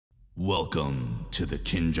Welcome to the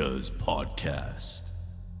KINJAZ Podcast.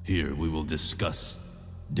 Here we will discuss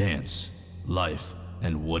dance, life,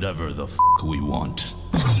 and whatever the we want.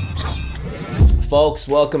 Folks,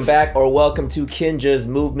 welcome back or welcome to KINJAZ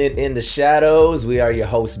Movement in the Shadows. We are your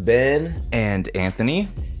hosts, Ben and Anthony.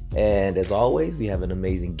 And as always, we have an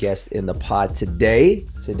amazing guest in the pod today.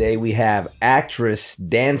 Today we have actress,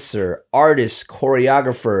 dancer, artist,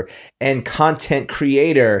 choreographer, and content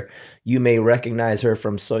creator. You may recognize her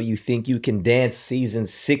from So You Think You Can Dance Season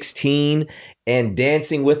 16 and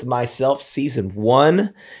Dancing With Myself Season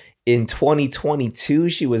 1. In 2022,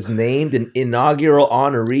 she was named an inaugural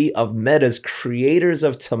honoree of Meta's Creators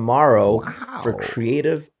of Tomorrow for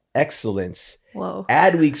creative excellence. Whoa.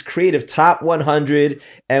 Adweek's Creative Top 100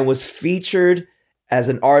 and was featured as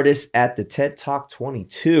an artist at the TED Talk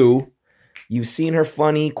 22. You've seen her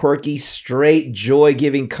funny, quirky, straight,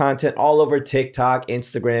 joy-giving content all over TikTok,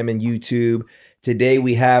 Instagram, and YouTube. Today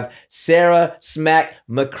we have Sarah Smac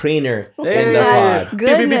McCreanor in the pod.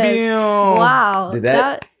 Goodness. Wow. Did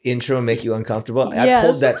that intro make you uncomfortable? Yes. I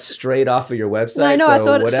pulled that straight off of your website. I know, I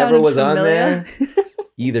thought it whatever was familiar. on there,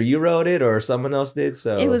 either you wrote it or someone else did.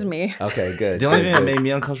 So It was me. Okay, good. The only thing that made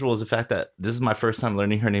me uncomfortable was the fact that this is my first time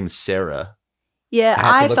learning her name is Sarah. Yeah, I had to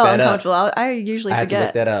I look felt that up. uncomfortable. I usually I had to look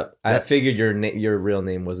forget. that up. I figured your real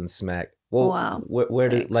name wasn't Smac. Well, Wow. where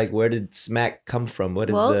did Thanks. where did Smac come from? What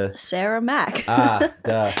is Well, the Sarah Mac. duh.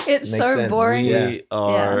 It's Makes so sense. boring. Yeah. We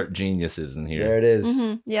are geniuses in here. There it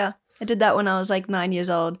is. Yeah, I did that when I was like 9 years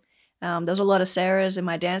old. There was a lot of Sarahs in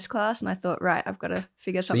my dance class, and I thought, right, I've got to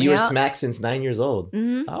figure So something you were out. Smac since 9 years old.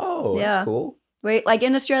 Mhm. Oh, Yeah. that's cool. Wait, like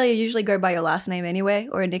in Australia, you usually go by your last name anyway,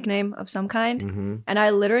 or a nickname of some kind. Mm-hmm. And I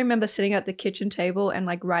literally remember sitting at the kitchen table and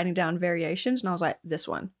like writing down variations, and I was like, this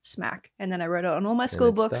one, Smac. And then I wrote it on all my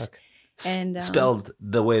school books. And Spelled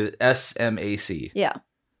the way SMAC. Yeah.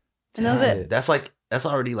 And that was it. That's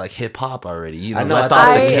already like hip hop already. You know, I know, I I thought thought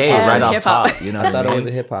of it the was K hip-hop. right off Hip-hop. top. You know, I thought it what was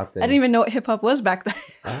a hip hop thing. I didn't even know what hip hop was back then.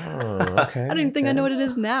 Oh, okay. I don't even think I know what it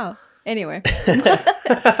is now. Anyway.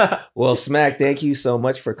 Well, Smac, thank you so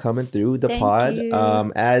much for coming through the Thank pod. you.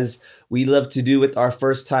 As we love to do with our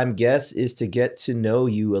first time guests is to get to know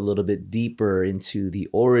you a little bit deeper into the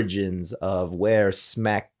origins of where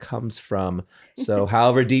Smac comes from. So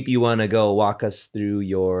however deep you want to go, walk us through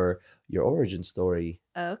your origin story.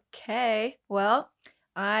 Okay. Well,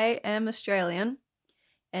 I am Australian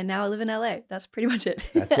and now I live in LA. That's pretty much it.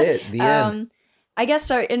 That's it. The end. I guess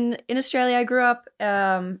so. In Australia, I grew up,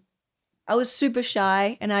 I was super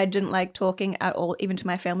shy and I didn't like talking at all, even to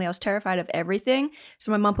my family. I was terrified of everything. So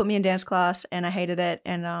my mom put me in dance class and I hated it.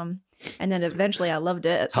 And then eventually I loved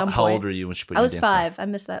it at some point. How old were you when she put you I in was dance 5. I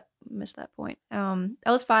missed that point. I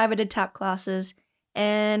was 5. I did tap classes,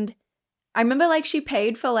 and I remember like she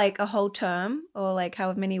paid for like a whole term or like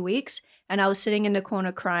however many weeks, and I was sitting in the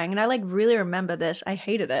corner crying. And I like really remember this. I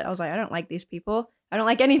hated it. I was like, I don't like these people. I don't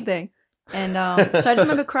like anything. And so I just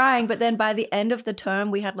remember crying. But then by the end of the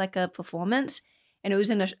term, we had like a performance, and it was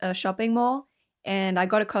in a shopping mall. And I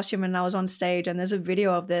got a costume and I was on stage, and there's a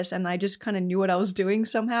video of this, and I just kind of knew what I was doing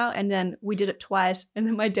somehow. And then we did it twice, and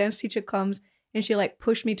then my dance teacher comes and she like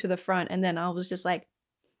pushed me to the front, and then I was just like,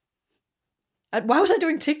 why was I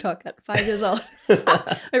doing TikTok at 5 years old?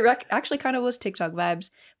 It actually kind of was TikTok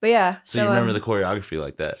vibes. But yeah. So you remember the choreography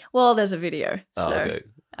like that? Well, there's a video. Oh, So okay.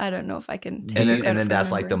 I don't know if I can take And credit then for that's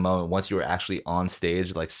like the remembering. moment once you were actually on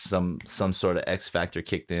stage, like some sort of X factor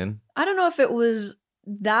kicked in. I don't know if it was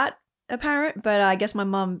that apparent, but I guess my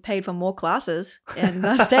mom paid for more classes and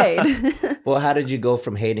I stayed. Well, how did you go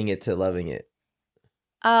from hating it to loving it?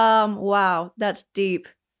 Wow, that's deep.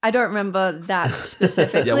 I don't remember that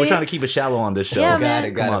specifically. Yeah, we're trying to keep it shallow on this show. Yeah, Got man.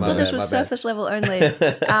 it, got Come it. on, My But this bad, was my bad. surface level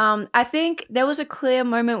only. I think there was a clear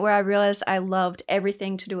moment where I realized I loved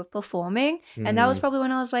everything to do with performing. And that was probably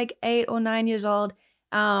when I was like 8 or 9 years old.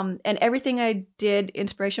 And everything I did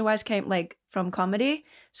inspiration-wise came like from comedy.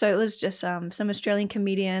 So it was just some Australian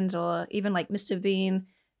comedians or even like Mr. Bean,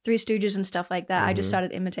 Three Stooges and stuff like that. I just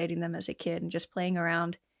started imitating them as a kid and just playing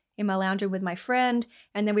around in my lounge room with my friend.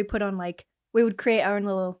 And then we put on like, we would create our own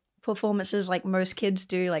little performances like most kids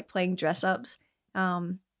do, like playing dress-ups.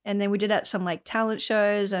 And then we did at some like talent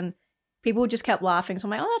shows and people just kept laughing. So I'm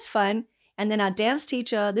like, oh, that's fun. And then our dance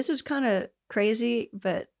teacher, this is kind of crazy,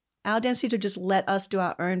 but our dance teacher just let us do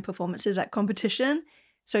our own performances at competition.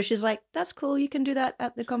 So she's like, that's cool. You can do that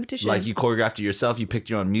at the competition. Like you choreographed it yourself, you picked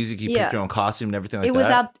your own music, you picked your own costume and everything like that. It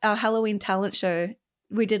was our Halloween talent show.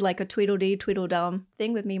 We did like a Tweedledee, Tweedledum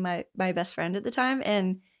thing with me, my best friend at the time.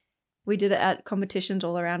 And we did it at competitions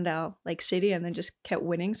all around our like city and then just kept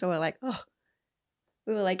winning. So we're like, oh,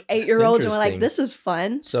 We were like 8-year-olds and we're like, interesting. this is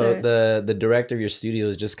fun. So the director of your studio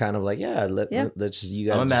is just kind of like, let's just you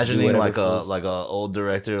guys. I'm just do imagining whatever like a old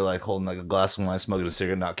director like holding like a glass of wine, smoking a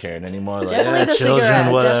cigarette, not caring anymore. Like, Definitely the children,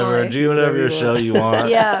 cigarette, whatever, definitely. do whatever your show you want.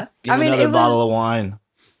 Yeah. Give I mean, another it bottle was, of wine.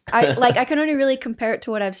 I can only really compare it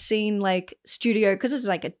to what I've seen like studio, because it's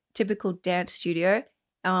like a typical dance studio.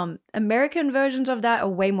 American versions of that are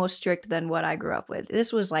way more strict than what I grew up with.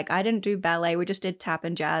 This was like, I didn't do ballet. We just did tap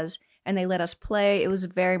and jazz, and they let us play. It was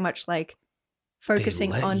very much like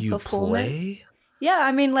focusing on performance. Play? Yeah,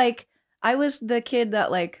 I mean, like, I was the kid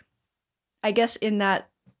that, like, I guess in that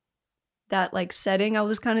like setting, I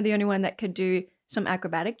was kind of the only one that could do some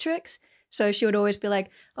acrobatic tricks. So she would always be like,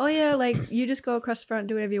 oh yeah, like you just go across the front,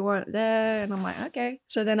 do whatever you want there. And I'm like, okay.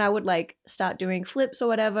 So then I would like start doing flips or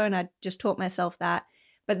whatever, and I just taught myself that.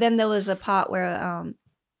 But then there was a part where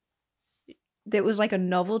there was like a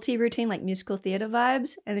novelty routine, like musical theater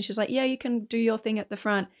vibes. And then she's like, yeah, you can do your thing at the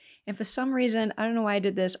front. And for some reason, I don't know why I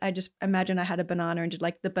did this. I just imagined I had a banana and did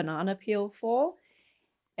like the banana peel fall.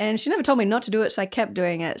 And she never told me not to do it, so I kept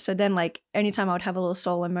doing it. So then, like, anytime I would have a little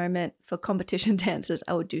solo moment for competition dances,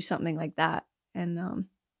 I would do something like that. And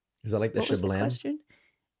Is that like the what was the shablam? question?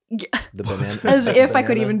 Yeah. The banana. As if I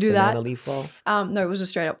could even do banana that. leaf fall. No, it was a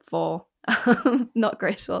straight up fall. Not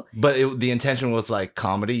graceful. But the intention was like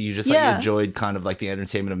comedy. You just like Yeah. enjoyed kind of like the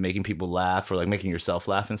entertainment of making people laugh or like making yourself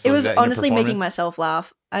laugh and stuff. It was like that in your honestly making performance? myself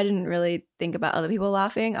laugh. I didn't really think about other people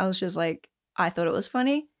laughing. I was just like, I thought it was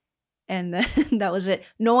funny. And then that was it.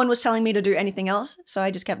 No one was telling me to do anything else, so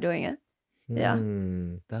I just kept doing it. Yeah.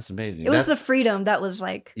 That's amazing. It was the freedom that was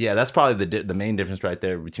like, Yeah, that's probably the main difference right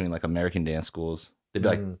there between like American dance schools. They'd be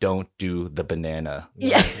like, don't do the banana.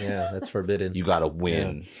 yeah. Yeah, that's forbidden. You gotta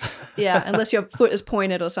win. Yeah, unless your foot is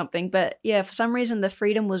pointed or something. But yeah, for some reason the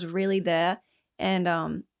freedom was really there,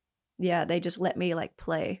 and yeah, they just let me like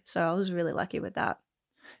play. So I was really lucky with that.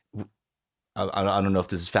 I don't know if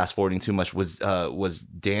this is fast forwarding too much. Was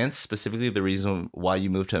dance specifically the reason why you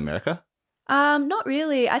moved to America? Not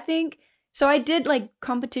really. I think so. I did like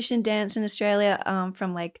competition dance in Australia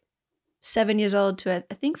from like 7 years old to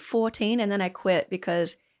I think 14, and then I quit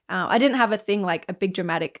because I didn't have a thing like a big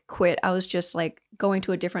dramatic quit. I was just like going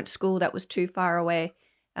to a different school that was too far away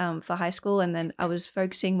for high school, and then I was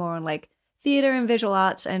focusing more on like theater and visual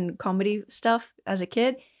arts and comedy stuff as a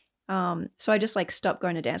kid. So I just like stopped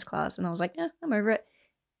going to dance class, and I was like, yeah, I'm over it.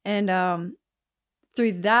 And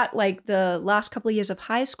through that, like the last couple of years of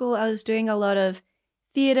high school, I was doing a lot of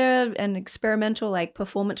theater and experimental like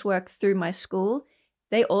performance work through my school.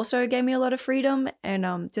 They also gave me a lot of freedom,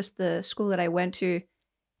 and just the school that I went to,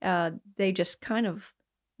 they just kind of,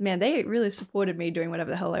 man, they really supported me doing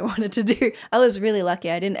whatever the hell I wanted to do. I was really lucky.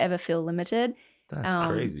 I didn't ever feel limited. That's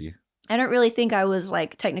crazy. I don't really think I was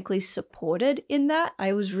like technically supported in that.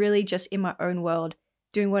 I was really just in my own world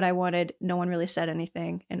doing what I wanted. No one really said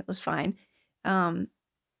anything, and it was fine. But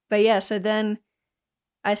yeah, so then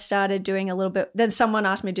I started doing a little bit. Then someone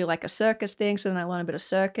asked me to do like a circus thing. So then I learned a bit of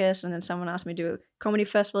circus, and then someone asked me to do a comedy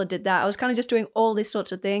festival. I did that. I was kind of just doing all these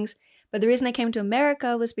sorts of things. But the reason I came to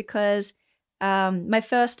America was because my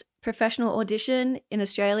first professional audition in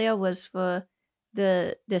Australia was for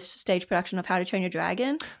this stage production of How to Train Your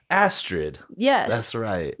Dragon. Astrid. Yes. That's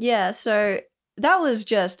right. Yeah, so that was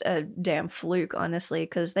just a damn fluke, honestly,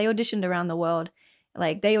 because they auditioned around the world.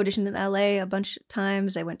 Like, they auditioned in LA a bunch of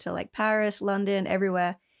times. They went to, like, Paris, London,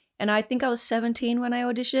 everywhere. And I think I was 17 when I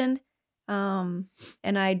auditioned. And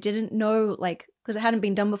I didn't know, like, because it hadn't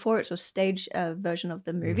been done before. It's a stage version of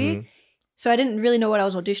the movie. Mhm. So I didn't really know what I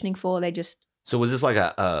was auditioning for. They just... So was this like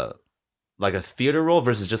a theater role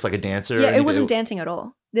versus just like a dancer? Yeah, it wasn't dancing at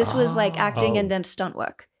all. This was, like, acting Oh. and then stunt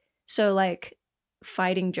work. So, like,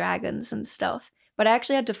 fighting dragons and stuff. But I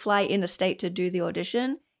actually had to fly interstate to do the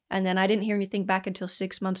audition. And then I didn't hear anything back until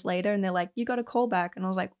 6 months later. And they're like, you got a call back. And I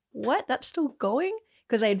was like, what? That's still going?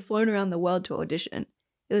 Because I had flown around the world to audition.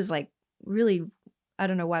 It was like really, I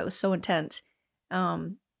don't know why it was so intense.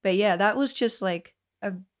 But yeah, that was just like,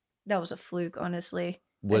 that was a fluke, honestly.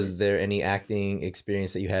 Was there any acting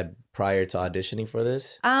experience that you had prior to auditioning for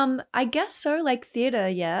this? I guess so, like theater,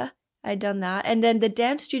 yeah. I'd done that. And then the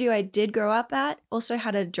dance studio I did grow up at also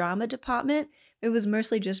had a drama department. It was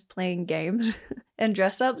mostly just playing games and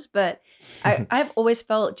dress ups, but I've always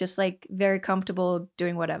felt just like very comfortable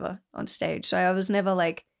doing whatever on stage. So I was never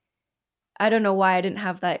like, I don't know why I didn't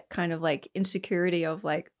have that kind of like insecurity of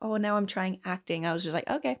like, oh, now I'm trying acting. I was just like,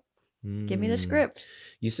 okay, give me the script.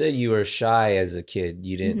 You said you were shy as a kid.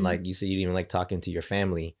 You didn't Mhm. like, you said you didn't even like talking to your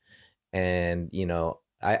family. And, you know,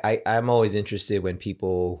 I'm always interested when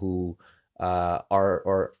people who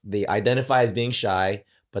or they identify as being shy,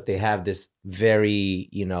 but they have this very,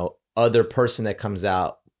 you know, other person that comes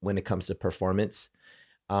out when it comes to performance.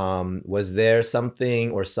 Was there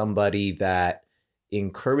something or somebody that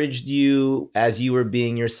encouraged you as you were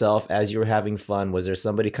being yourself, as you were having fun? Was there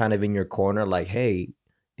somebody kind of in your corner like, hey,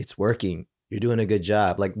 it's working, you're doing a good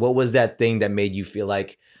job? Like, what was that thing that made you feel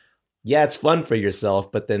like, yeah, it's fun for yourself,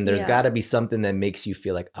 but then there's got to be something that makes you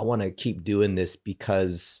feel like, I want to keep doing this?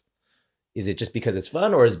 Because is it just because it's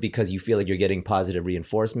fun, or is it because you feel like you're getting positive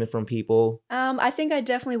reinforcement from people? I think I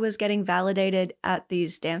definitely was getting validated at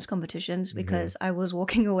these dance competitions because I was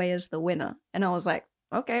walking away as the winner. And I was like,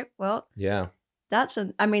 okay, well, Yeah.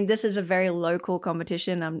 this is a very local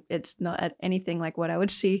competition. It's not at anything like what I would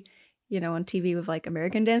see, on TV with like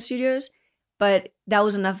American dance studios. But that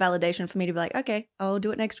was enough validation for me to be like, okay, I'll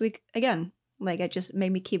do it next week again. Like, it just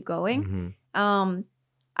made me keep going.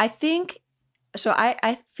 I think, so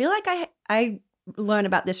I feel like I learned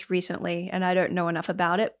about this recently and I don't know enough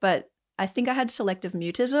about it, but I think I had selective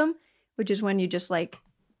mutism, which is when you just like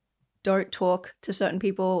don't talk to certain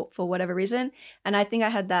people for whatever reason. And I think I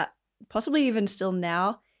had that possibly even still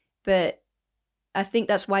now, but I think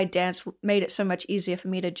that's why dance made it so much easier for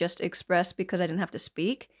me to just express because I didn't have to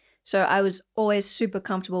speak. So I was always super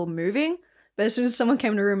comfortable moving, but as soon as someone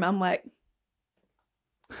came in the room, I'm like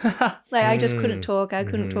I just couldn't talk. I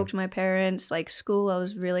couldn't talk to my parents. Like school, I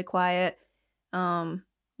was really quiet. I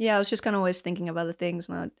was just kind of always thinking of other things,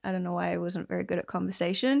 and I don't know why I wasn't very good at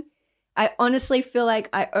conversation. I honestly feel like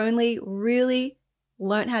I only really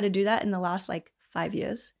learned how to do that in the last like 5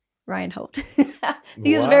 years. Ryan helped.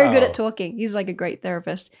 He is very good at talking. He's like a great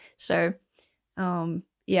therapist. So, but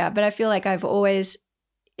I feel like I've always,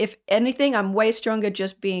 if anything, I'm way stronger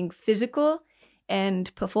just being physical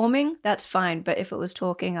and performing. That's fine. But if it was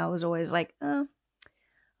talking, I was always like,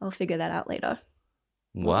 I'll figure that out later.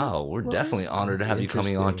 Wow, we're definitely honored to have you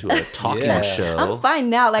coming on to a talking show. I'm fine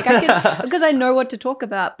now. Like I can, because I know what to talk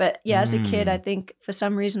about. But yeah, as a kid, I think for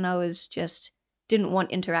some reason I was just didn't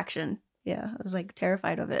want interaction. Yeah, I was like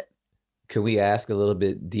terrified of it. Could we ask a little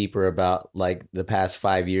bit deeper about like the past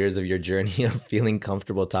 5 years of your journey of feeling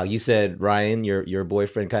comfortable talking? You said Ryan, your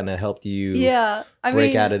boyfriend, kind of helped you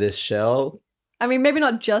break out of this shell. I mean, maybe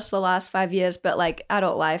not just the last 5 years, but like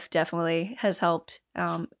adult life definitely has helped.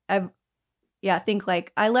 I think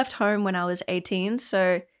like I left home when I was 18,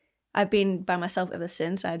 so I've been by myself ever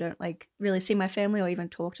since. I don't like really see my family or even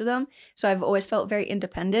talk to them. So I've always felt very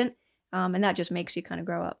independent, and that just makes you kind of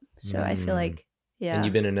grow up. So I feel like, yeah. And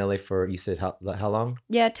you've been in LA for, you said how long?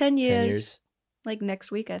 Yeah, 10 years. 10 years. Like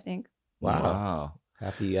next week, I think. Wow.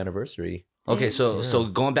 Happy anniversary. Okay, so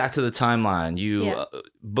going back to the timeline, you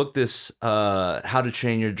booked this How to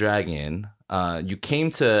Train Your Dragon. You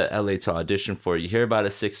came to LA to audition for it. You hear about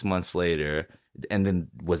it 6 months later. And then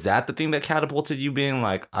was that the thing that catapulted you being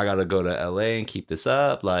like, I got to go to LA and keep this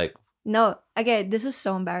up? Like, no. Okay, this is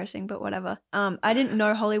so embarrassing, but whatever. I didn't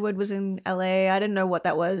know Hollywood was in LA. I didn't know what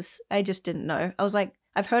that was. I just didn't know. I was like,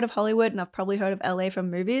 I've heard of Hollywood and I've probably heard of LA from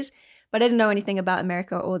movies, but I didn't know anything about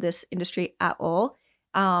America or this industry at all.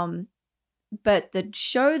 But the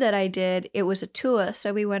show that I did, it was a tour.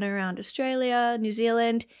 So we went around Australia, New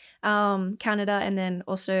Zealand, Canada, and then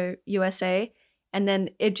also USA. And then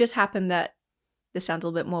it just happened that, this sounds a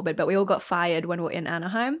little bit morbid, but we all got fired when we were in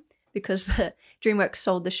Anaheim because the DreamWorks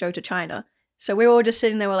sold the show to China. So we were all just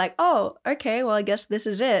sitting there, we're like, oh, okay, well, I guess this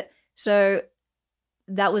is it. So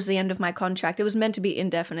that was the end of my contract. It was meant to be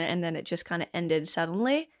indefinite, and then it just kind of ended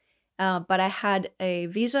suddenly. But I had a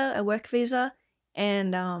work visa,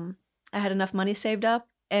 and I had enough money saved up.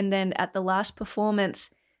 And then at the last performance,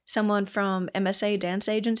 someone from MSA Dance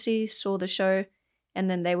Agency saw the show, and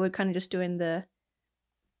then they were kind of just doing the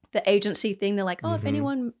agency thing. They're like, oh, if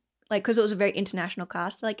anyone, like, because it was a very international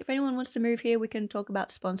cast, like, if anyone wants to move here, we can talk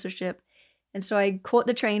about sponsorship. And so I caught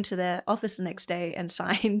the train to their office the next day and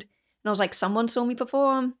signed. And I was like, someone saw me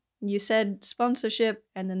perform. You said sponsorship.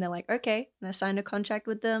 And then they're like, okay. And I signed a contract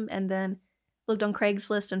with them, and then looked on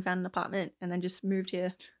Craigslist and found an apartment, and then just moved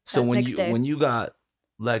here. So when you got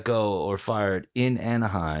let go or fired in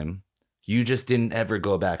Anaheim, you just didn't ever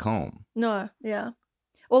go back home? No, yeah.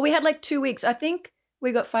 Well, we had like 2 weeks. I think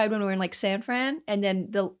we got fired when we were in like San Fran, and then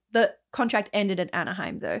the contract ended in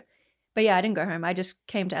Anaheim though. But yeah, I didn't go home. I just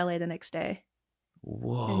came to LA the next day.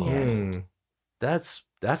 Whoa. That's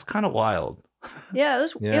kind of wild. Yeah, it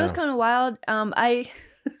was kind of wild. I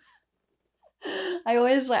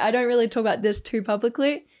always like, I don't really talk about this too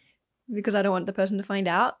publicly because I don't want the person to find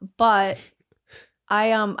out, but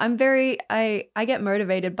I get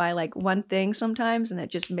motivated by like one thing sometimes, and it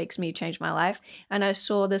just makes me change my life. And I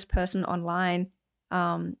saw this person online,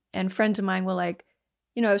 and friends of mine were like,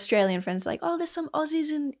 you know, Australian friends, like, oh, there's some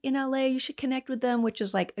Aussies in LA, you should connect with them, which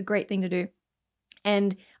is like a great thing to do.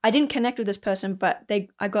 And I didn't connect with this person, but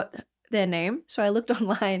I got their name. So I looked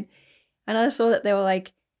online and I saw that they were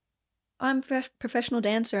like, I'm a professional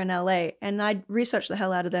dancer in LA. And I researched the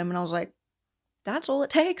hell out of them and I was like, that's all it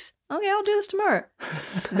takes. Okay, I'll do this tomorrow.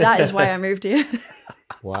 That is why I moved here.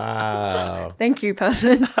 Wow. Thank you,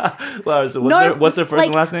 person. Wow, so what's their first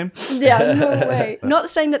and last name? Yeah, no way. Not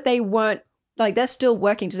saying that they weren't, like, they're still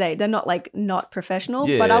working today. They're not, like, not professional.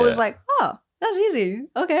 But I was like, oh, that's easy.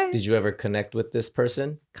 Okay. Did you ever connect with this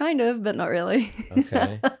person? Kind of, but not really.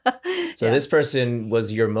 Okay. So this person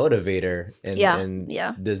was your motivator. And,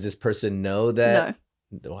 yeah. Does this person know that? No.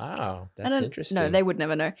 Wow. That's interesting. No, they would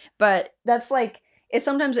never know. But that's like,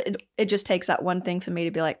 sometimes it just takes that one thing for me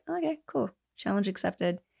to be like, okay, cool. Challenge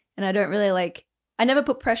accepted. And I don't really like, I never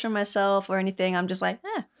put pressure on myself or anything. I'm just like,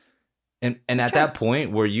 And at that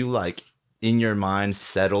point, were you like in your mind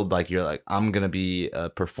settled, like you're like, I'm going to be a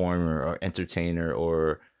performer or entertainer,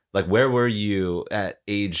 or like where were you at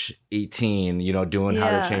age 18, you know, doing How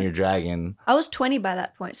to Train Your Dragon? I was 20 by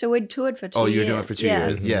that point. So we'd toured for 2 years. Oh, you were doing it for 2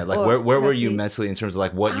 years. Yeah. Like where were you mentally in terms of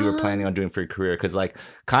like what you were planning on doing for your career? Because like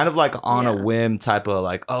kind of like on a whim type of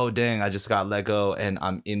like, oh, dang, I just got let go and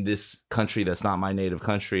I'm in this country that's not my native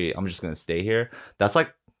country. I'm just going to stay here. That's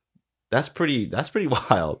pretty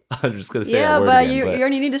wild. I'm just going to say that word but again, you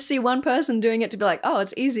only need to see one person doing it to be like, oh,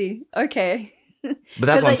 it's easy. Okay. But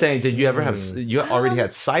that's what I'm saying. Did you ever have, you already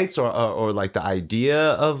had sights or like the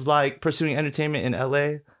idea of like pursuing entertainment in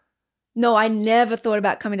LA? No, I never thought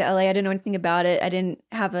about coming to LA. I didn't know anything about it. I didn't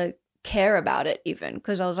have a care about it even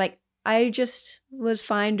because I was like, I just was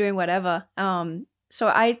fine doing whatever. So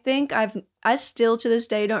I think I still to this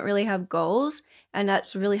day don't really have goals, and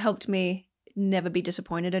that's really helped me never be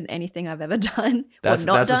disappointed in anything I've ever done. That's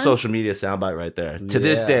a social media soundbite right there. To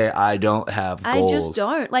this day, I don't have goals. I just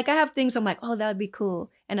don't. Like I have things I'm like, oh, that would be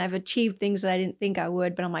cool. And I've achieved things that I didn't think I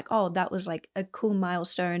would, but I'm like, oh, that was like a cool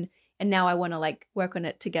milestone. And now I want to like work on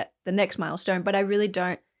it to get the next milestone. But I really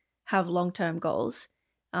don't have long-term goals.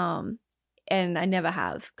 And I never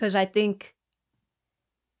have. Because I think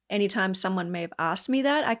anytime someone may have asked me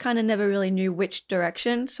that, I kind of never really knew which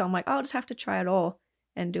direction. So I'm like, oh, I'll just have to try it all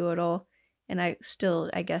and do it all. And I still,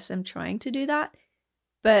 I guess, am trying to do that.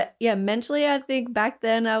 But yeah, mentally, I think back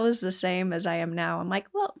then I was the same as I am now. I'm like,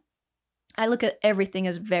 well, I look at everything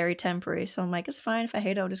as very temporary. So I'm like, it's fine. If I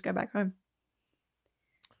hate it, I'll just go back home.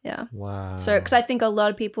 Yeah. Wow. So, because I think a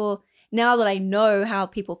lot of people, now that I know how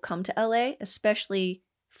people come to LA, especially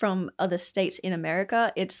from other states in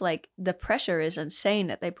America, it's like the pressure is insane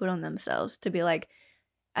that they put on themselves to be like,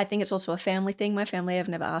 I think it's also a family thing. My family have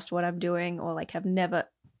never asked what I'm doing or like have never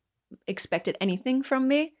expected anything from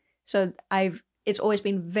me. So it's always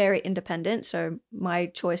been very independent. So my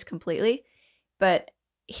choice completely. But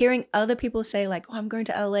hearing other people say like, oh, I'm going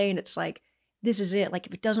to LA and it's like, this is it. Like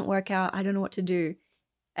if it doesn't work out, I don't know what to do.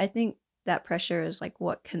 I think that pressure is like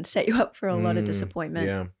what can set you up for a lot of disappointment.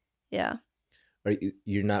 Yeah. Yeah.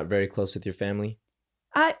 You're not very close with your family?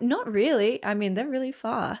 Not really. I mean, they're really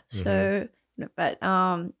far. So, but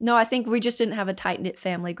no, I think we just didn't have a tight-knit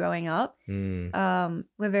family growing up. We're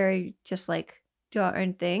very just like do our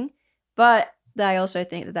own thing. But I also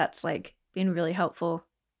think that that's like been really helpful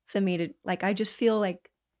for me to like, I just feel like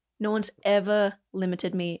no one's ever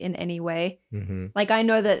limited me in any way. Like I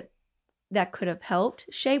know that could have helped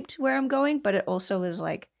shaped where I'm going, but it also is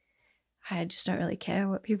like, I just don't really care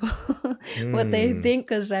what people, what they think,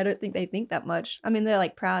 because I don't think they think that much. I mean, they're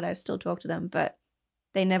like proud. I still talk to them, but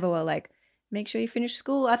they never were like, make sure you finish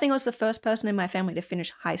school. I think I was the first person in my family to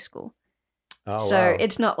finish high school. Oh, so wow.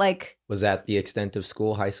 It's not like. Was that the extent of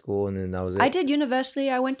school, high school, and then that was it? I did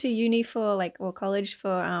university. I went to uni or college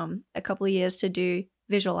for a couple of years to do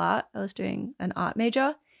visual art. I was doing an art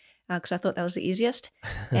major because I thought that was the easiest.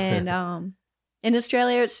 And in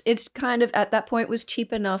Australia, it's kind of at that point was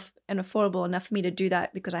cheap enough and affordable enough for me to do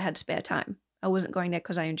that because I had spare time. I wasn't going there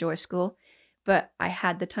because I enjoy school, but I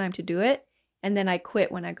had the time to do it. And then I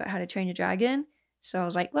quit when I got How to Train Your Dragon. So I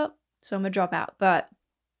was like, well, so I'm gonna drop out. But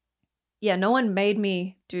yeah, no one made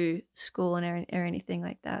me do school or anything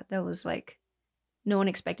like that. That was like, no one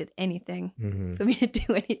expected anything for me to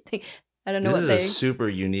do anything. I don't know this is a super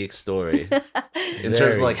unique story in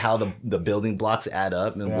terms of like how the building blocks add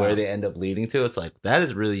up and where they end up leading to. It's like, that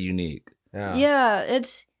is really unique. Yeah,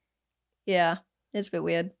 it's a bit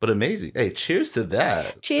weird. But amazing. Hey, cheers to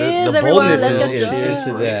that. Cheers, the everyone. boldness Let's is cheers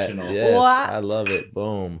to that. Yes, What? I love it.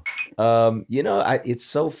 Boom. You know, it's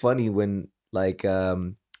so funny when like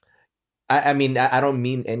I mean, I don't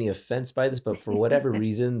mean any offense by this, but for whatever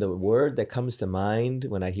reason, the word that comes to mind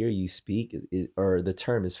when I hear you speak or the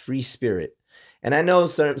term is free spirit. And I know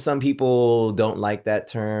some people don't like that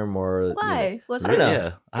term, or Why? What's I don't know.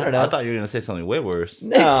 Yeah, I don't know. I thought you were gonna say something way worse.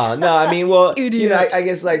 No. I mean, well, Idiot. I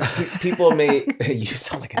guess like people may. You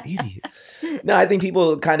sound like an idiot. No, I think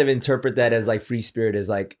people kind of interpret that as like free spirit as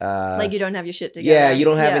like you don't have your shit together. yeah, you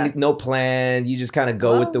don't have no plans. You just kind of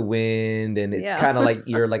go with the wind, and it's yeah. kind of like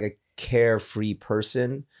you're like a carefree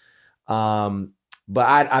person. But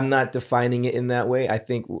I'm not defining it in that way. I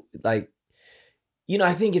think like,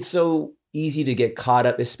 I think it's so easy to get caught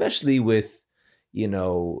up, especially with,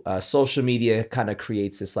 social media kind of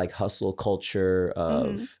creates this like hustle culture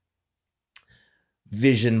of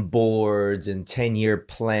vision boards and 10-year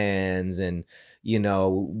plans and,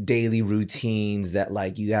 daily routines that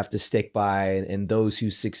like you have to stick by. And those who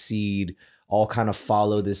succeed all kind of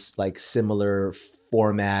follow this like similar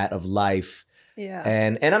format of life. Yeah.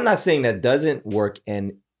 And I'm not saying that doesn't work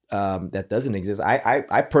and that doesn't exist.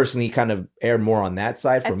 I personally kind of err more on that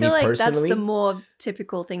side for me personally. I feel like that's the more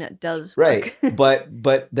typical thing that does work. Right.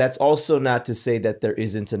 but that's also not to say that there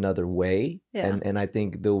isn't another way. Yeah. And I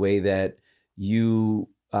think the way that you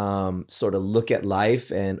sort of look at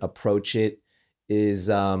life and approach it is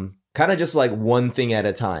kind of just like one thing at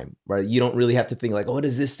a time, right? You don't really have to think like, oh, what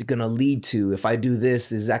is this going to lead to? If I do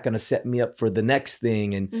this, is that going to set me up for the next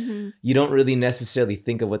thing? And you don't really necessarily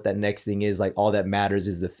think of what that next thing is. Like all that matters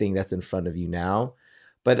is the thing that's in front of you now.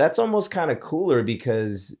 But that's almost kind of cooler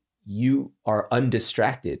because you are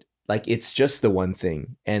undistracted. Like it's just the one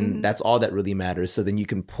thing. And that's all that really matters. So then you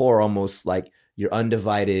can pour almost like your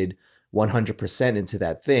undivided 100% into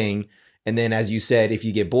that thing. And then, as you said, if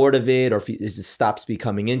you get bored of it or if it just stops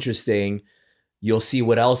becoming interesting, you'll see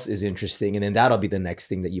what else is interesting. And then that'll be the next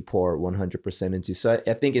thing that you pour 100% into. So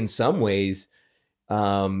I think in some ways,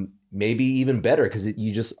 maybe even better because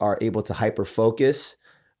you just are able to hyper focus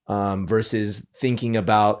versus thinking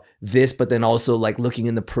about this, but then also like looking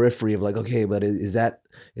in the periphery of like, okay, but is that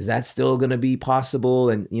still going to be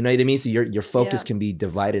possible? And you know what I mean? So your focus can be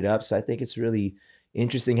divided up. So I think it's really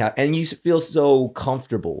interesting how, and you feel so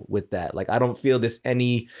comfortable with that. Like, I don't feel this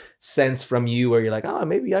any sense from you where you're like, oh,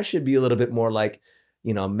 maybe I should be a little bit more like,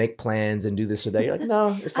 make plans and do this or that. You're like,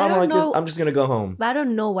 no, if I'm like this, I'm just going to go home. But I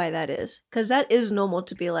don't know why that is. Because that is normal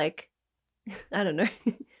to be like, I don't know,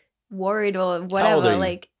 worried or whatever. How old are you?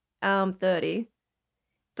 Like, 30.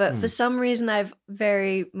 But for some reason, I've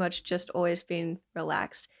very much just always been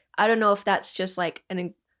relaxed. I don't know if that's just like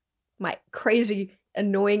my crazy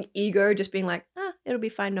annoying ego just being like, it'll be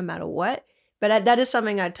fine no matter what. But that is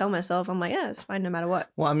something I tell myself. I'm like, yeah, it's fine no matter what.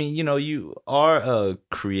 Well, I mean, you are a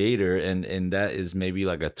creator, and that is maybe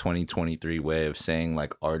like a 2023 way of saying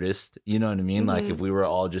like artist. You know what I mean? Like if we were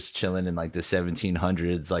all just chilling in like the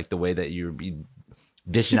 1700s, like the way that you would be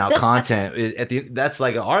dishing out content, that's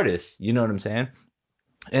like an artist. You know what I'm saying?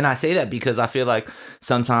 And I say that because I feel like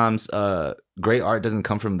sometimes great art doesn't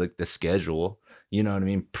come from the schedule. You know what I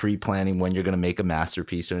mean? Pre-planning when you're going to make a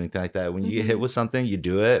masterpiece or anything like that. When you get hit with something, you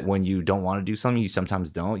do it. When you don't want to do something, you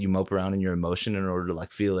sometimes don't. You mope around in your emotion in order to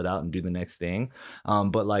like feel it out and do the next thing.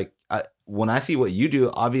 But like when I see what you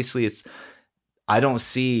do, obviously I don't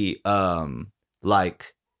see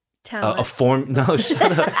like a form. No,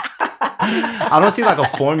 shut up. I don't see like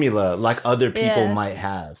a formula like other people might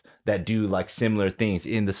have that do like similar things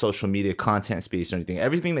in the social media content space or anything.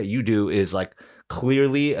 Everything that you do is like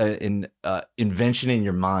clearly an invention in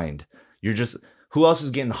your mind. You're just, who else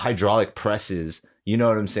is getting hydraulic presses? You know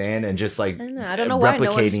what I'm saying? And just like I don't know why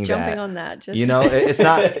no one's jumping on that. Just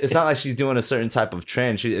it's not like she's doing a certain type of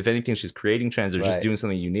trend. If anything, she's creating trends or just doing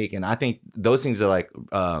something unique. And I think those things are like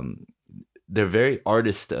they're very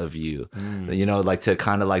artist of you, like to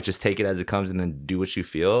kind of like just take it as it comes and then do what you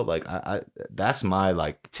feel. Like I that's my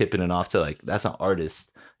like tipping it off to like, that's an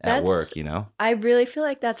artist at work, I really feel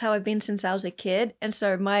like that's how I've been since I was a kid. And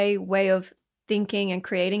so my way of thinking and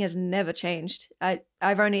creating has never changed.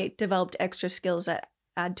 I've only developed extra skills that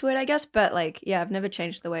add to it, I guess. But like, yeah, I've never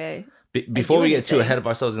changed the way before we get too ahead of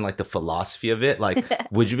ourselves in like the philosophy of it, like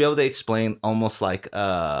would you be able to explain almost like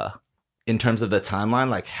in terms of the timeline,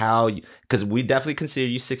 like how, because we definitely consider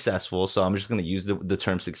you successful, so I'm just going to use the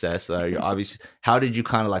term success. You're obviously, how did you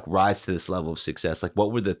kind of like rise to this level of success? Like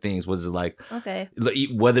what were the things? Was it like,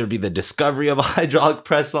 whether it be the discovery of a hydraulic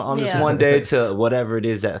press on this one day to whatever it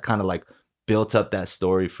is that kind of like built up that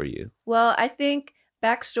story for you? Well, I think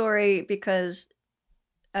backstory, because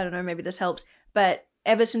I don't know, maybe this helps, but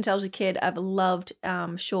ever since I was a kid, I've loved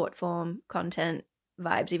short form content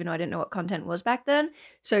vibes, even though I didn't know what content was back then.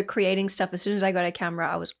 So creating stuff, as soon as I got a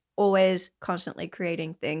camera, I was always constantly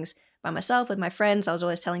creating things by myself with my friends. I was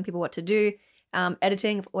always telling people what to do.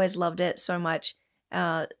 Editing, I've always loved it so much.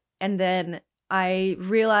 And then I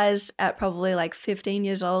realized at probably like 15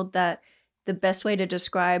 years old that the best way to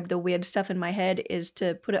describe the weird stuff in my head is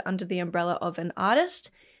to put it under the umbrella of an artist.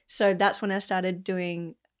 So that's when I started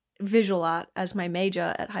doing visual art as my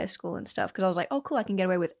major at high school and stuff, because I was like, oh cool, I can get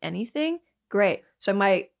away with anything. Great. So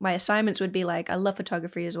my assignments would be like, I love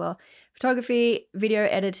photography as well. Photography, video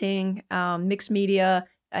editing, mixed media.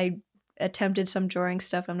 I attempted some drawing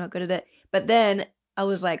stuff. I'm not good at it. But then I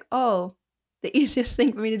was like, oh, the easiest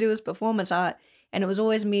thing for me to do is performance art. And it was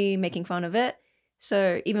always me making fun of it.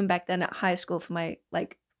 So even back then at high school, for my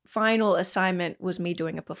like final assignment was me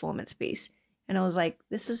doing a performance piece. And I was like,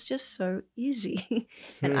 this is just so easy.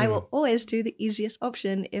 And I will always do the easiest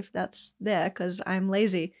option if that's there, because I'm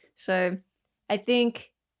lazy. So I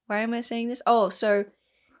think, why am I saying this? Oh, so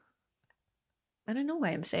I don't know why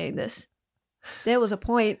I'm saying this. There was a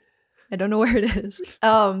point. I don't know where it is.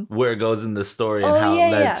 Where it goes in the story and how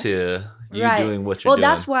it led to you doing what you're doing. Well,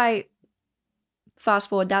 that's why, fast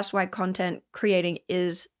forward, that's why content creating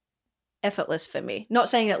is effortless for me. Not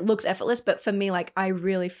saying it looks effortless, but for me, like, I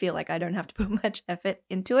really feel like I don't have to put much effort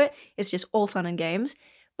into it. It's just all fun and games.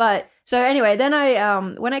 But so anyway, then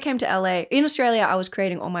when I came to LA, in Australia, I was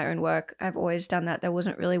creating all my own work. I've always done that. There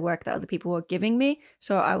wasn't really work that other people were giving me.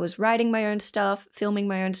 So I was writing my own stuff, filming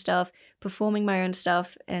my own stuff, performing my own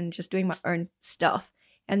stuff, and just doing my own stuff.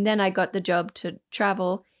 And then I got the job to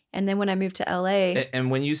travel. And then when I moved to LA. And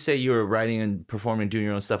when you say you were writing and performing, doing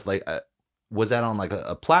your own stuff, like, was that on like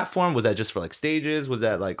a platform? Was that just for like stages? Was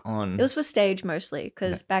that like on? It was for stage mostly,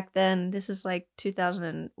 because back then, this is like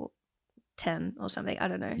 2010 or something. I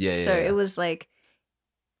don't know. So it was like,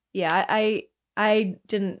 I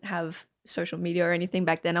didn't have social media or anything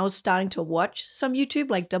back then. I was starting to watch some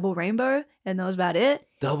YouTube, like Double Rainbow, and that was about it.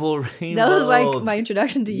 Double Rainbow. That was like my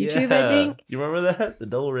introduction to YouTube, I think. You remember that? The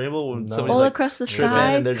Double Rainbow? When somebody's all like across the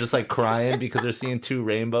sky. And they're just like crying because they're seeing two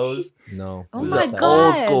rainbows. No. Oh my God.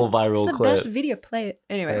 Old school viral it's the clip. best video. Play it.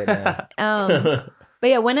 Anyway. But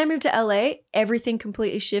yeah, when I moved to LA, everything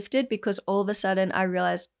completely shifted, because all of a sudden I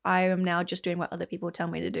realized I am now just doing what other people tell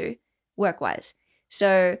me to do work-wise.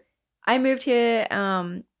 So I moved here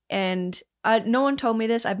and no one told me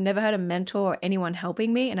this. I've never had a mentor or anyone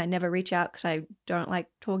helping me, and I never reach out because I don't like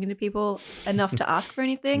talking to people enough to ask for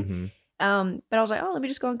anything. But I was like, oh, let me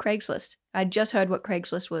just go on Craigslist. I just heard what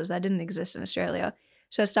Craigslist was. That didn't exist in Australia.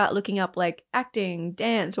 So I started looking up like acting,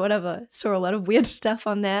 dance, whatever. Saw a lot of weird stuff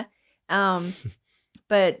on there.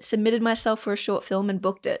 But submitted myself for a short film and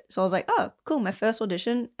booked it. So I was like, oh, cool. My first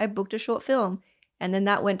audition, I booked a short film. And then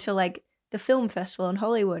that went to like the film festival in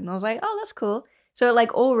Hollywood. And I was like, oh, that's cool. So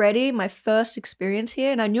like already my first experience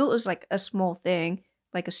here, and I knew it was like a small thing,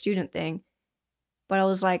 like a student thing. But I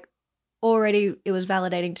was like, already it was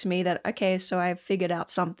validating to me that, okay, so I figured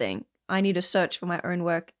out something. I need to search for my own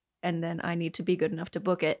work, and then I need to be good enough to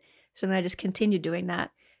book it. So then I just continued doing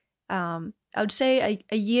that. I would say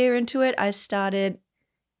a year into it, I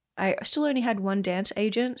still only had one dance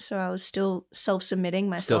agent, so I was still self-submitting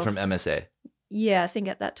myself. Still from MSA? Yeah, I think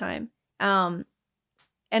at that time.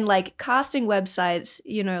 And like casting websites,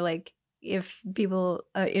 you know, like if people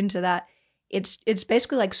are into that, it's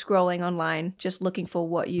basically like scrolling online, just looking for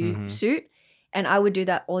what you suit. And I would do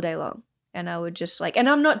that all day long. And I would just like, and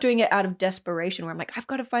I'm not doing it out of desperation where I'm like, I've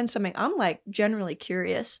got to find something. I'm like generally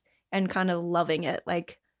curious and kind of loving it,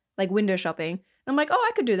 like window shopping. I'm like, oh,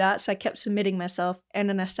 I could do that. So I kept submitting myself, and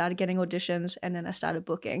then I started getting auditions, and then I started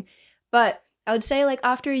booking. But I would say like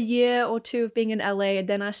after a year or two of being in LA,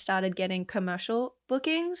 then I started getting commercial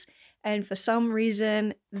bookings. And for some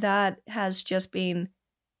reason, that has just been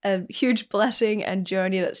a huge blessing and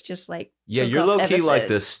journey that's just like, yeah, you're low key like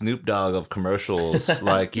the Snoop Dogg of commercials.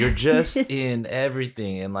 Like you're just in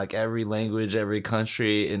everything, in like every language, every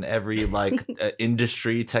country, in every like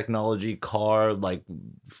industry, technology, car, like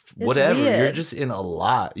whatever. Weird. You're just in a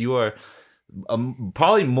lot. You are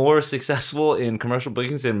probably more successful in commercial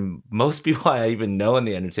bookings than most people I even know in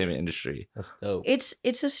the entertainment industry. That's dope.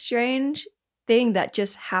 It's a strange thing that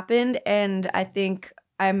just happened, and I think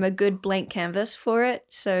I'm a good blank canvas for it.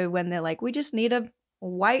 So when they're like, we just need a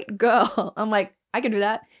white girl, I'm like, I can do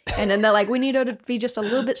that. And then they're like, we need her to be just a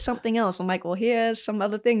little bit something else. I'm like, well, here's some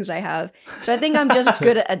other things I have. So I think I'm just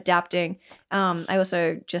good at adapting. I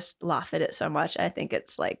also just laugh at it so much. I think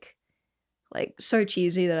it's like so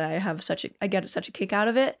cheesy that I get such a kick out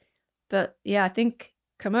of it. But yeah, I think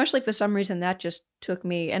commercially for some reason that just took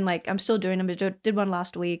me, and like I'm still doing them. I did one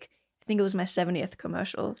last week. I think it was my 70th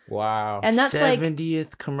commercial. Wow. And that's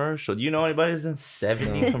 70th commercial. Do you know anybody who's in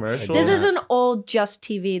 70 commercials? This isn't all just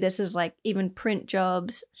TV. This is like even print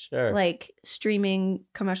jobs, Sure. like streaming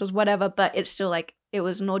commercials, whatever. But it's still like, it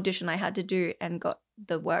was an audition I had to do and got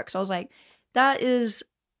the work. So I was like, that is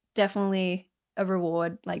definitely a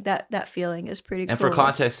reward. Like that feeling is pretty cool. And for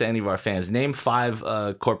context to any of our fans, name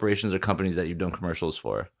 5 corporations or companies that you've done commercials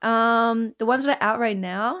for. The ones that are out right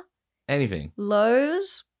now. Anything.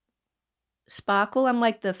 Lowe's, Sparkle. I'm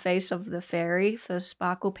like the face of the fairy for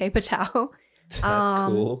Sparkle paper towel. That's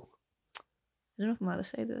cool. I don't know if I'm allowed to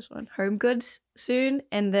say this one. Home Goods soon.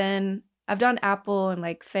 And then I've done Apple and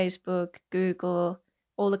like Facebook, Google,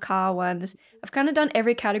 all the car ones. I've kind of done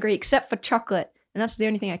every category except for chocolate. And that's the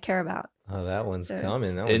only thing I care about. Oh, that one's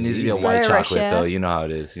coming. That it one's needs to be a easy. white Ferrero chocolate, Rocher. though. You know how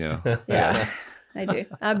it is, you know. Yeah, I do.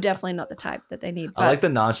 I'm definitely not the type that they need. But I like the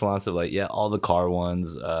nonchalance of like, yeah, all the car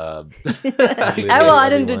ones. I didn't do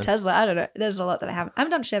Everyone. Tesla. I don't know. There's a lot that I haven't. I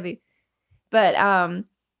haven't done Chevy. But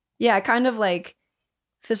yeah, I kind of like,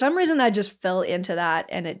 for some reason, I just fell into that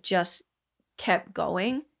and it just kept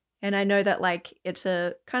going. And I know that like it's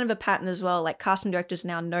a kind of a pattern as well. Like casting directors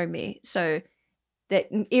now know me. So that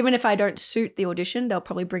even if I don't suit the audition, they'll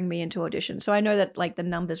probably bring me into audition. So I know that like the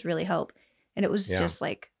numbers really help. And it was just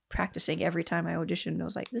like practicing every time I auditioned. I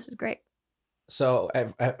was like, this is great. So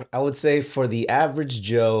I would say for the average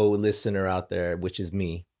Joe listener out there, which is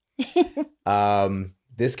me,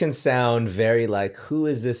 this can sound very like, who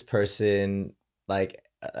is this person? Like,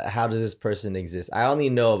 how does this person exist? I only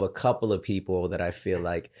know of a couple of people that I feel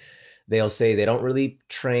like they'll say they don't really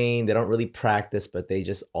train, they don't really practice, but they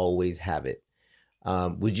just always have it.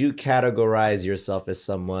 Would you categorize yourself as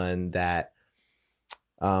someone that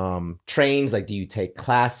trains? Like, do you take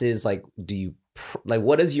classes? Like, do you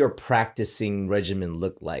what does your practicing regimen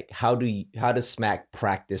look like? How does Smac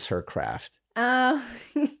practice her craft?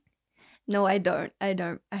 No, I don't.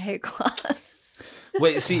 I hate class.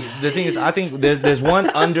 Wait, see, the thing is, I think there's one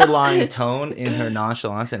underlying tone in her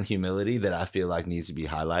nonchalance and humility that I feel like needs to be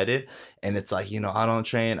highlighted. And it's like, you know, I don't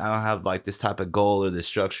train. I don't have like this type of goal or this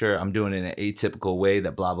structure. I'm doing it in an atypical way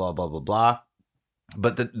that blah, blah, blah, blah, blah.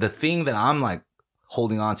 But the thing that I'm like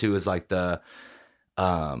holding on to is like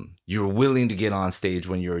you're willing to get on stage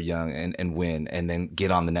when you're young and win and then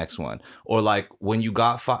get on the next one. Or like when you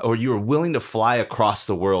got or you were willing to fly across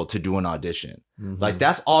the world to do an audition. Like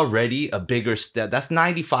that's already a bigger step. That's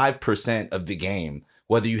 95% of the game,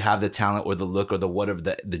 whether you have the talent or the look or the whatever,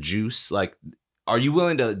 the juice. Like, are you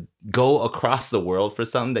willing to go across the world for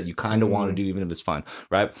something that you kind of want to do, even if it's fun,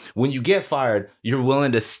 right? When you get fired, you're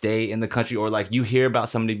willing to stay in the country, or like you hear about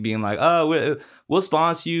somebody being like, oh, we'll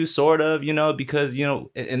sponsor you, sort of, you know, because, you know,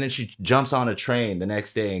 and then she jumps on a train the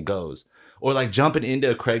next day and goes. Or like jumping into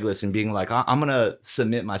a Craigslist and being like, I'm gonna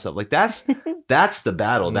submit myself. Like that's the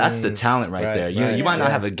battle. That's the talent right there. You might not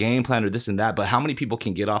have a game plan or this and that, but how many people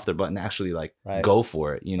can get off their butt and actually like go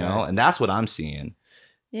for it, you know? And that's what I'm seeing.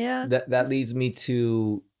 Yeah. That leads me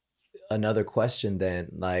to another question then.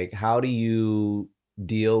 Like, how do you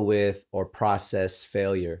deal with or process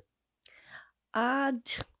failure?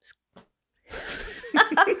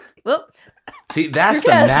 Well, see, that's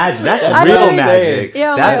the cares? magic. That's I real don't- magic.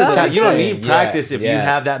 Yeah, That's that's the what time. I'm You don't saying. need practice if you Yeah.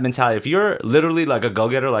 have that mentality. If you're literally like a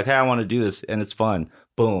go-getter, like, hey, I want to do this and it's fun,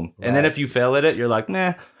 boom. And then Right. if you fail at it, you're like,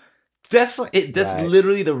 meh. That's it. That's Right.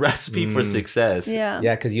 literally the recipe for success. yeah.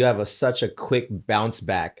 Yeah, because you have such a quick bounce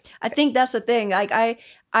back. I think that's the thing. Like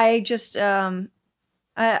I just I've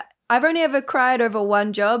only ever cried over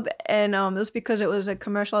one job, and it was because it was a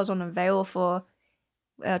commercial I was on a veil for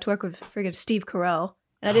to work with friggin' Steve Carell,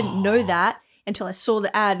 and I didn't know that until I saw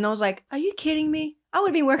the ad, and I was like, "Are you kidding me? I would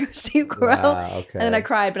have been working with Steve Carell." Wow, okay. And then I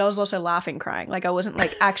cried, but I was also laughing, crying. Like I wasn't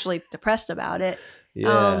like actually depressed about it.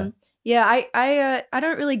 Yeah. Yeah, I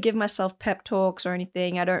don't really give myself pep talks or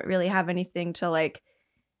anything. I don't really have anything to like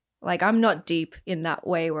I'm not deep in that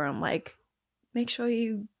way where I'm like, make sure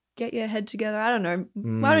you get your head together. I don't know.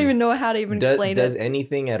 I don't even know how to even explain Does it.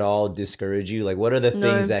 anything at all discourage you? Like, what are the No.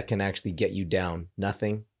 things that can actually get you down?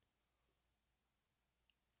 Nothing?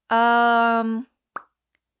 I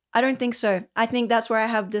don't think so. I think that's where I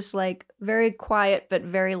have this like very quiet but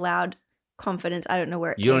very loud confidence. I don't know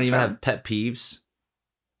where it You don't came even from. have pet peeves?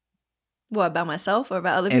 What, about myself or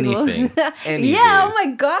about other people? Anything. Anything. Yeah, oh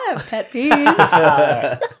my God, I have pet peeves.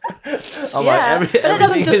 I'm yeah, like, but that doesn't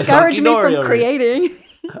everything is discourage me hunky-dory from over creating.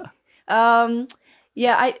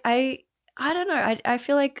 Yeah, I don't know. I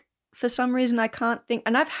feel like for some reason I can't think,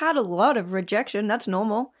 and I've had a lot of rejection. That's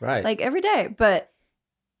normal, Right. like every day. But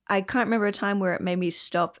I can't remember a time where it made me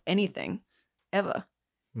stop anything, ever.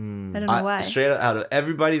 I don't know why. Straight out of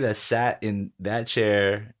everybody that sat in that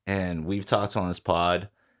chair and we've talked on this pod,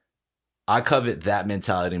 I covet that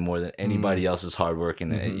mentality more than anybody else's hard work.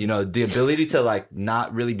 And you know, the ability to like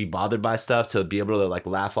not really be bothered by stuff, to be able to like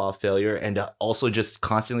laugh off failure, and to also just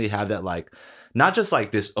constantly have that like, not just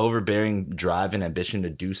like this overbearing drive and ambition to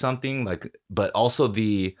do something, like, but also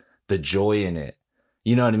the joy in it.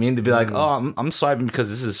 You know what I mean? To be like, oh, I'm swiping because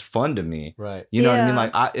this is fun to me. Right. You know what I mean?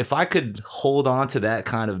 Like, if I could hold on to that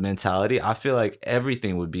kind of mentality, I feel like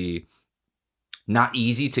everything would be not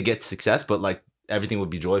easy to get success, but like everything would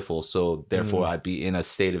be joyful. So therefore, I'd be in a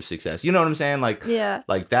state of success. You know what I'm saying? Like,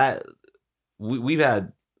 like that. We've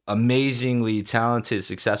had amazingly talented,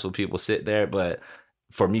 successful people sit there, but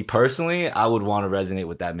for me personally, I would want to resonate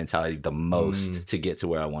with that mentality the most to get to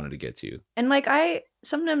where I wanted to get to. And like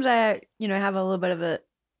sometimes I, have a little bit of a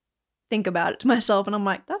think about it to myself, and I'm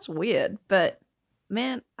like, that's weird, but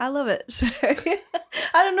man, I love it. So I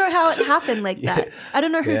don't know how it happened like that. I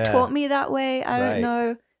don't know who taught me that way. I don't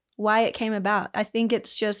know why it came about. I think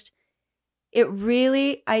it's just,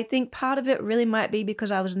 I think part of it really might be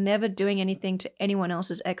because I was never doing anything to anyone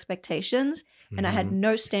else's expectations, and I had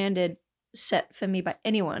no standard set for me by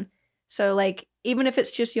anyone. So like, even if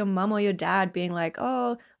it's just your mom or your dad being like,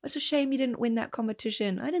 oh, it's a shame you didn't win that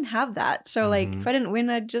competition, I didn't have that. So like, if I didn't win,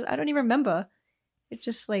 I don't even remember. It's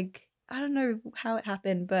just like, I don't know how it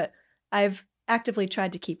happened, but I've actively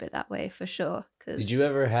tried to keep it that way for sure. Did you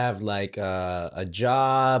ever have like a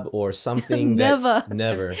job or something? Never.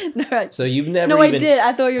 Never. No. So you've never. No, I did.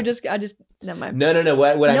 I thought you were just. Never mind. No.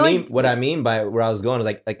 What I mean by where I was going is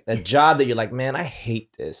like a job that you're like, man, I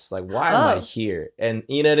hate this. Like, why am I here? And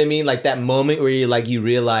you know what I mean? Like that moment where you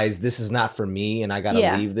realize this is not for me, and I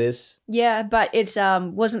gotta leave this. Yeah, but it's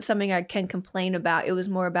wasn't something I can complain about. It was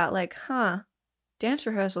more about like, dance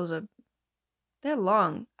rehearsals they're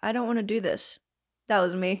long. I don't want to do this. That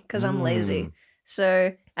was me because I'm lazy.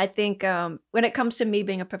 So I think when it comes to me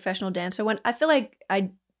being a professional dancer, when I feel like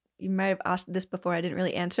you might have asked this before, I didn't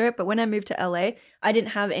really answer it, but when I moved to LA, I didn't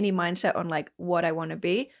have any mindset on like what I want to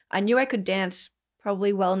be. I knew I could dance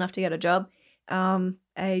probably well enough to get a job.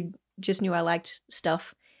 I just knew I liked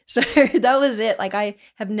stuff. So that was it. Like I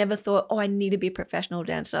have never thought, oh, I need to be a professional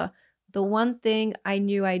dancer. The one thing I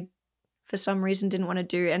knew I, for some reason, didn't want to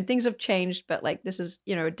do, and things have changed, but like this is,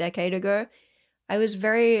 a decade ago, I was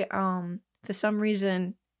very, for some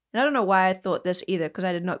reason, and I don't know why I thought this either, because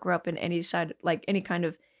I did not grow up in any kind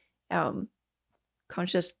of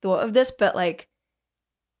conscious thought of this, but like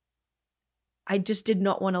I just did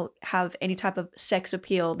not want to have any type of sex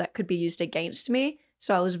appeal that could be used against me.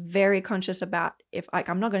 So I was very conscious about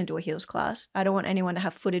I'm not going to do a heels class. I don't want anyone to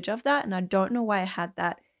have footage of that. And I don't know why I had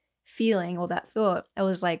that feeling or that thought. I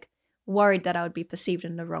was like worried that I would be perceived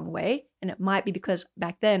in the wrong way. And it might be because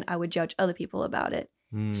back then I would judge other people about it.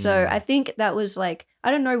 So I think that was like,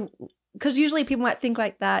 I don't know, because usually people might think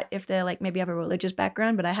like that if they're like maybe have a religious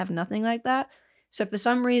background, but I have nothing like that. So for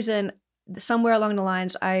some reason, somewhere along the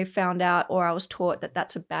lines, I found out or I was taught that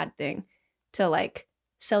that's a bad thing to like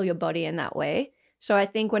sell your body in that way. So I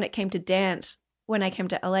think when it came to dance, when I came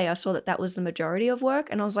to LA, I saw that that was the majority of work.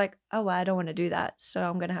 And I was like, oh, well, I don't want to do that. So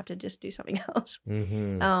I'm going to have to just do something else.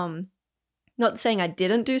 Not saying I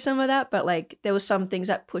didn't do some of that, but like there was some things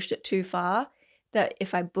that pushed it too far. That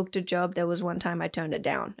if I booked a job, there was one time I turned it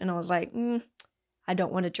down. And I was like, I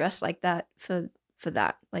don't want to dress like that for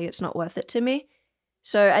that. Like, it's not worth it to me.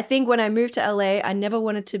 So I think when I moved to LA, I never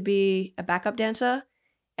wanted to be a backup dancer.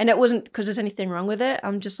 And it wasn't because there's anything wrong with it.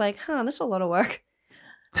 I'm just like, that's a lot of work.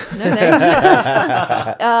 No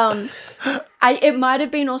thanks. It might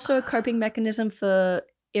have been also a coping mechanism for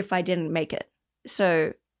if I didn't make it.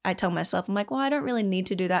 So I tell myself, I'm like, well, I don't really need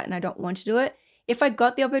to do that and I don't want to do it. If I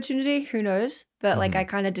got the opportunity, who knows? But like I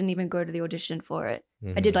kind of didn't even go to the audition for it.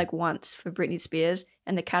 I did like once for Britney Spears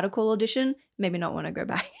and the Catacall audition made me not want to go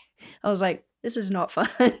back. I was like, this is not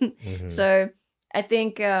fun. So I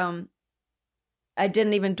think I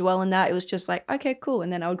didn't even dwell in that. It was just like, okay, cool.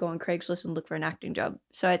 And then I would go on Craigslist and look for an acting job.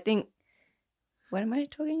 So I think, what am I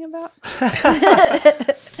talking about?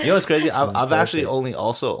 You know what's crazy? I've actually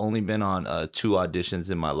only been on 2 auditions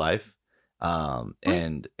in my life.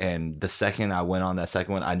 And the second I went on that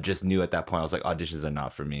second one, I just knew at that point, I was like, auditions are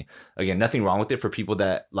not for me. Again, nothing wrong with it for people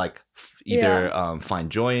that like either find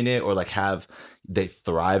joy in it or like they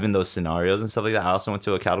thrive in those scenarios and stuff like that. I also went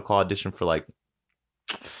to a Catacall audition for like,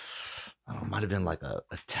 I don't know, might have been like a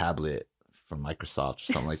tablet from Microsoft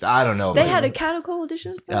or something like that. I don't know. They had a Catacall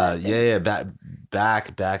audition? Back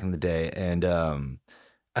in the day. And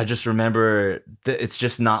I just remember that it's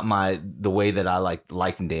just not the way that I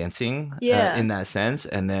like dancing in that sense.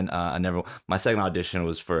 And then my second audition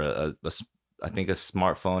was for I think a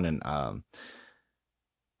smartphone, and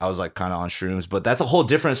I was like kind of on shrooms, but that's a whole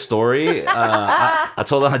different story. I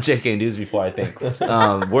told it on JK News before, I think.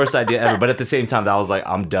 Worst idea ever. But at the same time, I was like,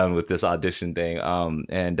 I'm done with this audition thing.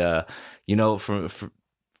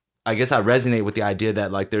 I guess I resonate with the idea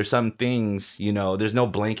that like there's some things, you know, there's no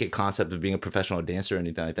blanket concept of being a professional dancer or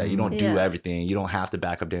anything like that. You don't do everything. You don't have to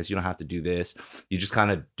back up dance. You don't have to do this. You just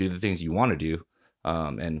kind of do the things you want to do.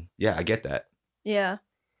 And yeah, I get that. Yeah.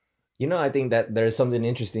 You know, I think that there's something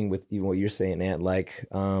interesting with even what you're saying, Ant, like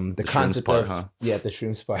the concept part, of the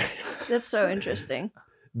shrooms part. That's so interesting.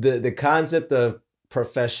 The concept of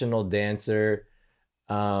professional dancer.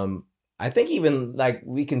 I think even like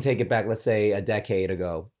we can take it back, let's say a decade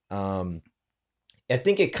ago. I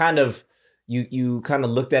think it kind of you kind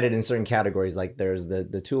of looked at it in certain categories. Like there's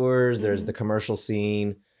the tours, there's the commercial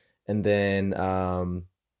scene, and then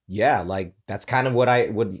like that's kind of what I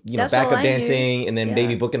would That's backup all I dancing, knew. and then Yeah.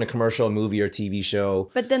 maybe booking a commercial, movie, or TV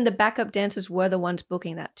show. But then the backup dancers were the ones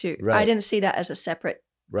booking that too. Right. I didn't see that as a separate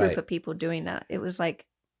group Right. of people doing that. It was like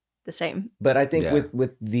the same. But I think Yeah.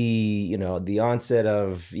 with the the onset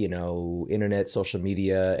of internet, social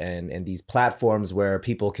media, and these platforms where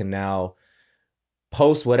people can now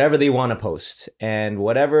post whatever they want to post, and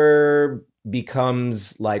whatever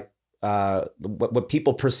becomes like what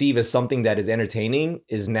people perceive as something that is entertaining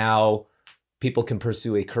is now people can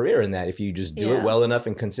pursue a career in that if you just do it Yeah. well enough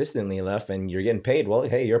and consistently enough, and you're getting paid. Well,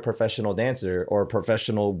 hey, you're a professional dancer or a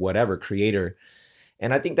professional whatever creator.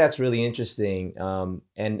 And I think that's really interesting. And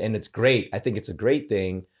it's great. I think it's a great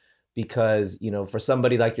thing because, for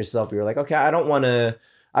somebody like yourself, you're like, okay, I don't want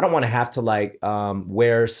to have to like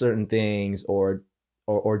wear certain things or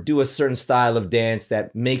do a certain style of dance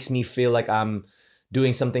that makes me feel like I'm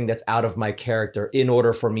doing something that's out of my character in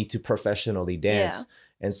order for me to professionally dance.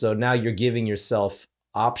 Yeah. And so now you're giving yourself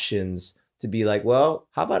options to be like, well,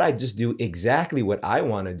 how about I just do exactly what I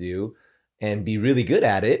want to do and be really good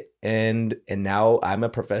at it. And now I'm a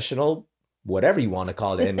professional, whatever you want to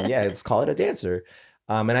call it. And yeah, let's call it a dancer.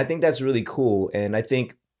 And I think that's really cool. And I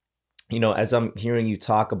think, as I'm hearing you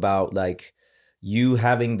talk about like you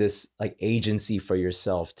having this like agency for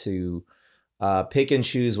yourself to pick and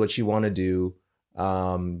choose what you want to do.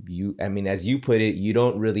 As you put it, you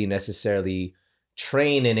don't really necessarily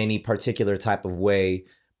train in any particular type of way.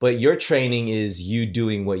 But your training is you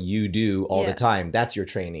doing what you do all the time. That's your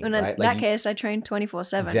training, And right? in that case, I train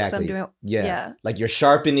 24/7. Exactly. So I'm doing Yeah. Like you're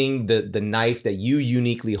sharpening the knife that you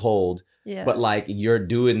uniquely hold, Yeah. but like you're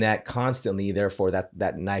doing that constantly. Therefore,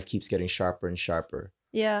 that knife keeps getting sharper and sharper.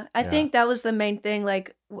 Yeah. I think that was the main thing.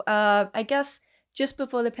 Like, I guess just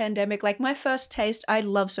before the pandemic, like my first taste, I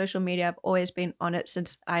love social media. I've always been on it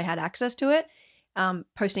since I had access to it,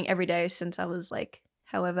 posting every day since I was like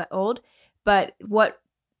however old. But what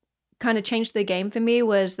kind of changed the game for me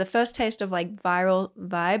was the first taste of like viral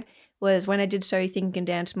vibe was when I did So You Think You Can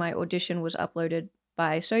Dance. My audition was uploaded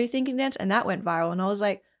by So You Think You Can Dance, and that went viral. And I was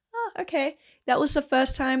like, oh, okay. That was the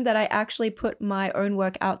first time that I actually put my own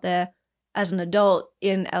work out there as an adult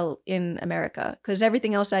in America, because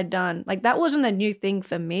everything else I'd done, like that wasn't a new thing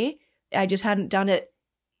for me. I just hadn't done it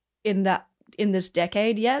in this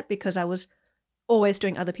decade yet because I was always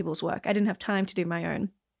doing other people's work. I didn't have time to do my own.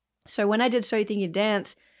 So when I did So You Think You Can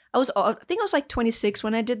Dance, I think I was like 26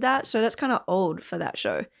 when I did that. So that's kind of old for that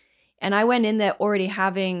show. And I went in there already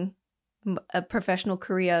having a professional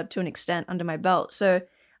career to an extent under my belt. So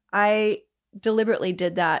I deliberately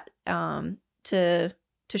did that to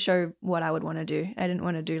show what I would want to do. I didn't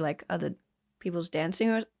want to do like other people's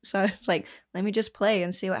dancing. So I was like, let me just play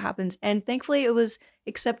and see what happens. And thankfully it was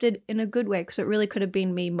accepted in a good way because it really could have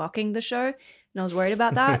been me mocking the show. And I was worried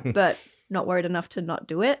about that, but not worried enough to not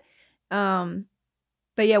do it.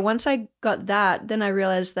 But yeah, once I got that, then I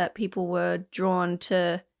realized that people were drawn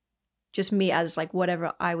to just me as like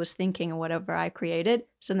whatever I was thinking and whatever I created.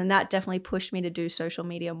 So then that definitely pushed me to do social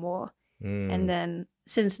media more. And then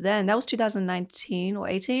since then, that was 2019 or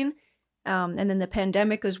 18. And then the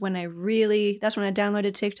pandemic was when that's when I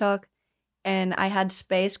downloaded TikTok and I had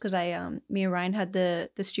space because me and Ryan had the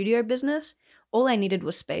studio business. All I needed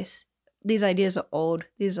was space. These ideas are old.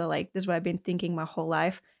 This is what I've been thinking my whole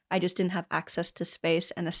life. I just didn't have access to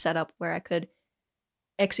space and a setup where I could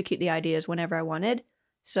execute the ideas whenever I wanted.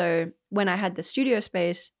 So when I had the studio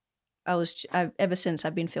space, ever since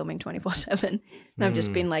I've been filming 24/7 and I've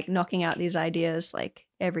just been like knocking out these ideas like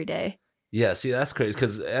every day. Yeah, see, that's crazy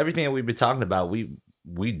because everything that we've been talking about,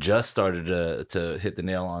 we just started to hit the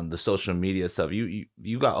nail on the social media stuff.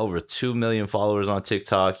 You got over 2 million followers on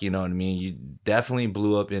TikTok. You know what I mean? You definitely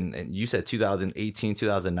blew up and you said 2018,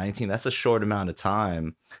 2019. That's a short amount of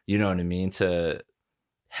time. You know what I mean? To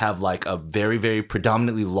have like a very, very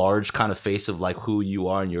predominantly large kind of face of like who you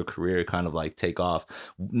are in your career kind of like take off.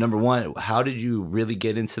 Number one, how did you really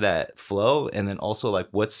get into that flow? And then also like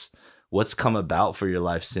what's come about for your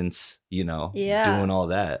life since, doing all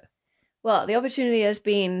that? Well, the opportunity has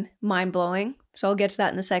been mind-blowing So I'll get to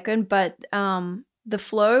that in a second. But the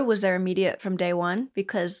flow was there immediate from day one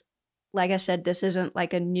because, like I said, this isn't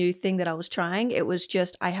like a new thing that I was trying. It was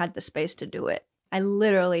just I had the space to do it. I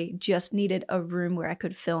literally just needed a room where I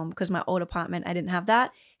could film because my old apartment, I didn't have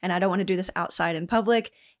that. And I don't want to do this outside in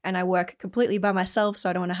public. And I work completely by myself. So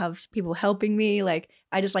I don't want to have people helping me. Like,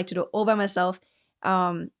 I just like to do it all by myself.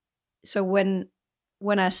 So when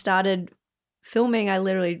I started filming, I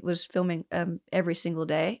literally was filming every single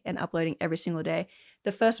day and uploading every single day.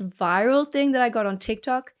 The first viral thing that I got on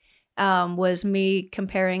TikTok was me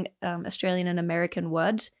comparing Australian and American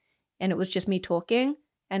words. And it was just me talking.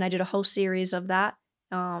 And I did a whole series of that.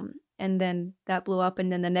 And then that blew up.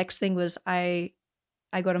 And then the next thing was I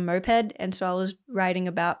got a moped. And so I was writing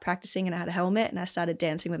about practicing and I had a helmet and I started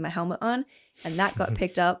dancing with my helmet on. And that got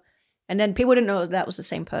picked up. And then people didn't know that was the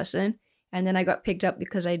same person. And then I got picked up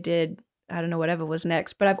because I did, I don't know, whatever was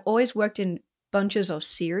next. But I've always worked in bunches of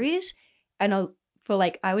series. And for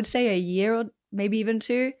like, I would say a year or maybe even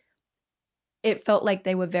 2, it felt like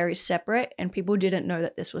they were very separate and people didn't know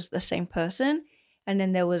that this was the same person. And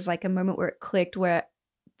then there was like a moment where it clicked, where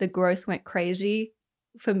the growth went crazy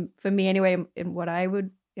for me anyway, in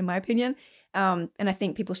my opinion. And I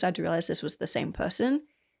think people started to realize this was the same person.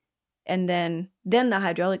 And then the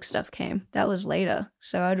hydraulic stuff came. That was later.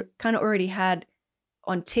 So I'd kind of already had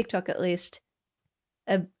on TikTok at least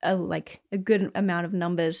a good amount of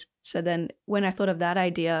numbers. So then when I thought of that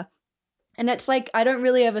idea, and it's like, I don't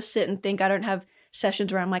really ever sit and think. I don't have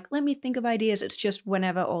sessions where I'm like, let me think of ideas. It's just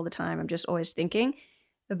whenever, all the time. I'm just always thinking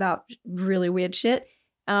about really weird shit.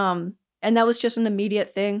 And that was just an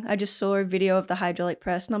immediate thing. I just saw a video of the hydraulic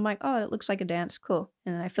press and I'm like, oh, it looks like a dance. Cool.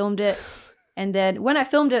 And then I filmed it. And then when I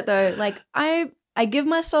filmed it though, like I give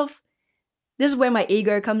myself, this is where my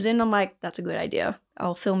ego comes in. I'm like, that's a good idea.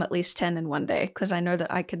 I'll film at least 10 in one day because I know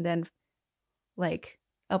that I can then like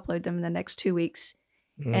upload them in the next 2 weeks.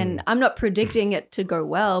 And I'm not predicting it to go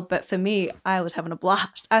well, but for me, I was having a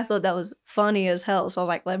blast. I thought that was funny as hell. So I was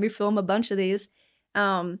like, let me film a bunch of these.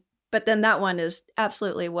 But then that one is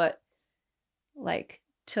absolutely what like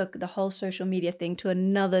took the whole social media thing to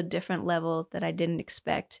another different level that I didn't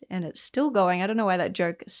expect. And it's still going. I don't know why that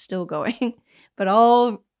joke is still going, but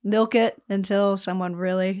I'll milk it until someone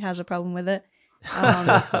really has a problem with it.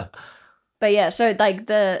 But yeah, so like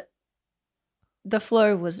the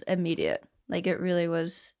flow was immediate. Like it really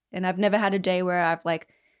was. And I've never had a day where I've like,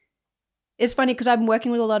 it's funny because I'm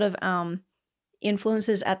working with a lot of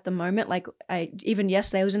influencers at the moment. Like even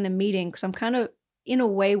yesterday I was in a meeting because I'm kind of in a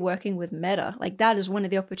way working with Meta. Like that is one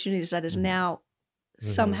of the opportunities that has now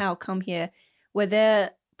somehow come here where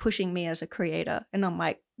they're pushing me as a creator. And I'm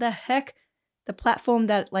like, the heck? The platform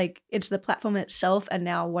that like, it's the platform itself and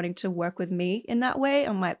now wanting to work with me in that way.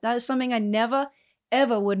 I'm like, that is something I never,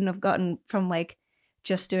 ever wouldn't have gotten from like,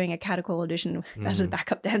 just doing a catacall audition as a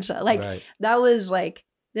backup dancer. Like that was like,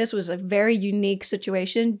 this was a very unique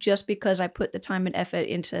situation just because I put the time and effort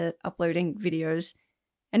into uploading videos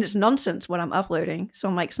and it's nonsense what I'm uploading. So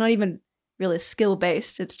I'm like, it's not even really skill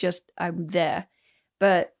based. It's just, I'm there.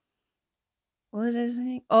 But what was I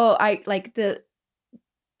saying? Oh, I like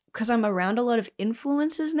because I'm around a lot of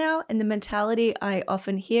influencers now and the mentality I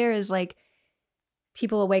often hear is like,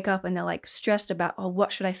 people will wake up and they're like stressed about, oh,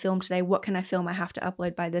 what should I film today? What can I film? I have to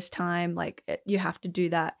upload by this time. Like you have to do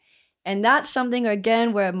that. And that's something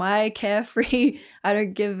again where my carefree, I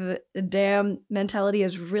don't give a damn mentality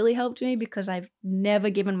has really helped me because I've never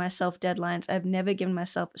given myself deadlines. I've never given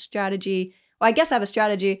myself a strategy. Well, I guess I have a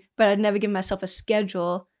strategy, but I'd never given myself a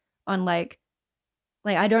schedule on like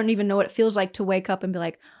I don't even know what it feels like to wake up and be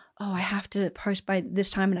like, oh, I have to post by this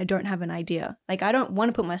time and I don't have an idea. Like, I don't want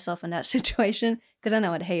to put myself in that situation because I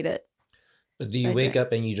know I'd hate it. But do you wake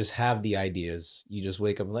up and you just have the ideas? You just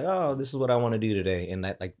wake up and like, oh, this is what I want to do today. And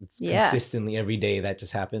that like it's consistently every day that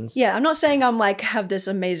just happens. Yeah, I'm not saying I'm like have this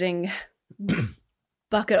amazing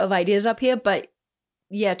bucket of ideas up here, but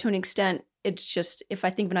yeah, to an extent, it's just if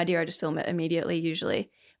I think of an idea, I just film it immediately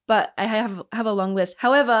usually. But I have a long list.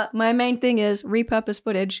 However, my main thing is repurpose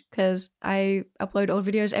footage because I upload old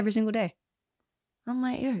videos every single day. I'm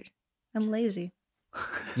like, yo, I'm lazy.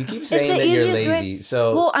 You keep saying that you're lazy.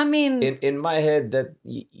 So, well, I mean, in my head, that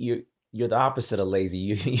you're the opposite of lazy.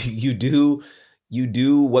 You do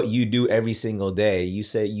what you do every single day. You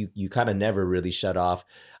say you kind of never really shut off.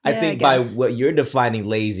 I think by what you're defining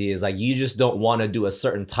lazy is like you just don't want to do a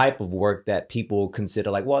certain type of work that people consider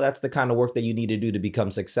like, well, that's the kind of work that you need to do to become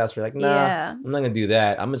successful. Like, nah, I'm not gonna do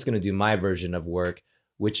that. I'm just gonna do my version of work,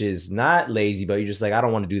 which is not lazy, but you're just like, I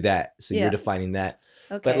don't want to do that. So you're defining that.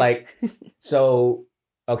 Okay. But like, so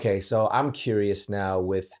I'm curious now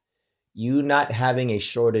with you not having a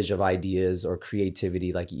shortage of ideas or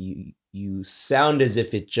creativity. Like you sound as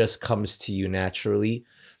if it just comes to you naturally.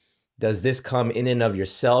 Does this come in and of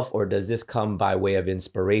yourself, or does this come by way of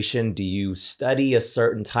inspiration? Do you study a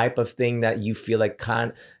certain type of thing that you feel like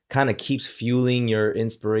kind of keeps fueling your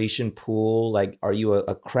inspiration pool? Like, are you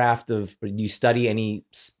a craft of, or do you study any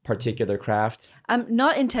particular craft?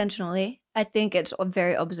 Not intentionally. I think it's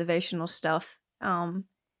very observational stuff.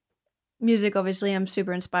 Music, obviously, I'm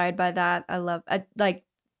super inspired by that. I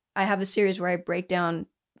have a series where I break down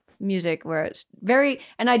music where it's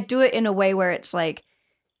and I do it in a way where it's like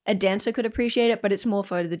a dancer could appreciate it, but it's more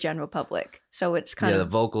for the general public. So it's kind of the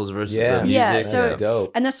vocals versus the music. Yeah, so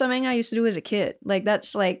dope. And that's something I used to do as a kid. Like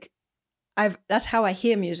that's how I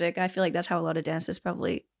hear music. I feel like that's how a lot of dancers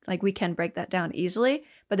probably, like, we can break that down easily.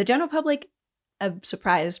 But the general public are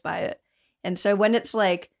surprised by it. And so when it's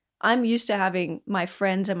like, I'm used to having my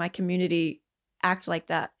friends and my community act like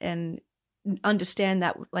that and understand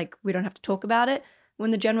that, like, we don't have to talk about it. When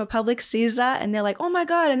the general public sees that and they're like, oh my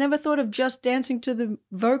God, I never thought of just dancing to the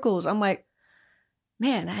vocals. I'm like,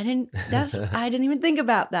 man, I didn't even think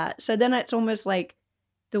about that. So then it's almost like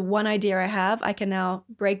the one idea I have, I can now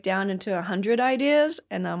break down into 100 ideas.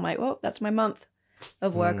 And I'm like, well, that's my month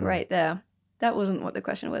of work right there. That wasn't what the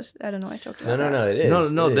question was. I don't know. I talked about No, it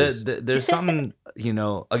is. No, it is. there's something,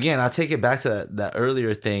 again, I'll take it back to that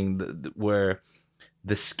earlier thing where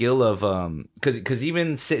the skill of, because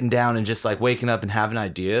even sitting down and just like waking up and having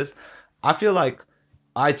ideas, I feel like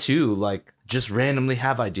I too, like, just randomly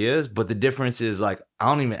have ideas, but the difference is, like, I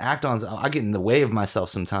don't even act on, I get in the way of myself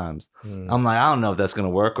sometimes. I'm like, I don't know if that's gonna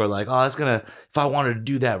work, or like, oh, that's gonna, if I wanted to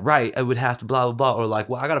do that right, I would have to blah blah blah, or like,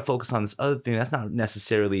 well, I gotta focus on this other thing that's not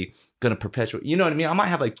necessarily gonna perpetuate, you know what I mean? I might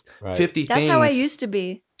have like 50 That's things. how I used to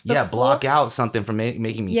be. Yeah, block out something from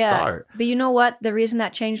making me start. But you know what? The reason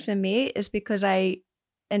that changed for me is because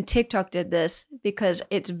and TikTok did this, because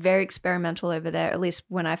it's very experimental over there, at least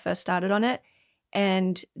when I first started on it.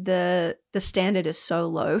 And the standard is so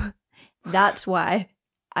low. That's why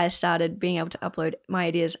I started being able to upload my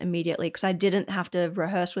ideas immediately, because I didn't have to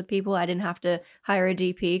rehearse with people. I didn't have to hire a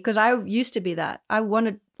DP, because I used to be that. I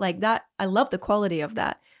wanted like that. I love the quality of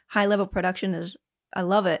that. High level production I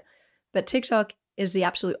love it. But TikTok is the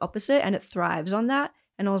absolute opposite, and it thrives on that.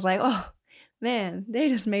 And I was like, oh man, they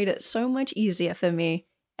just made it so much easier for me.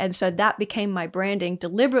 And so that became my branding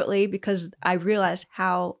deliberately, because I realized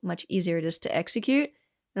how much easier it is to execute.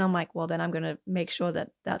 And I'm like, well, then I'm going to make sure that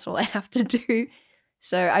that's all I have to do.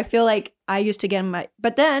 So I feel like I used to get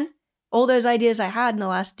but then all those ideas I had in the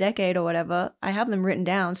last decade or whatever, I have them written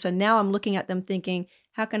down. So now I'm looking at them thinking,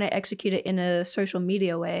 how can I execute it in a social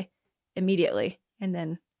media way immediately? And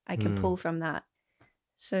then I can pull from that.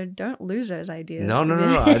 So don't lose those ideas. No.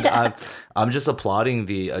 I'm just applauding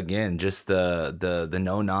the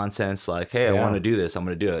no nonsense. Like, hey, I want to do this. I'm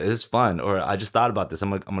gonna do it. It's fun. Or I just thought about this.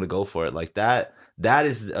 I'm gonna go for it. Like that. That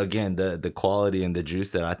is, again, the quality and the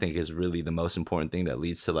juice that I think is really the most important thing that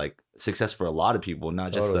leads to like success for a lot of people.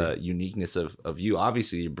 Not just the uniqueness of you.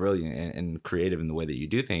 Obviously, you're brilliant and creative in the way that you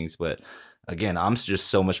do things. But again, I'm just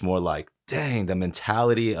so much more like, dang, the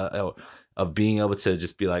mentality of being able to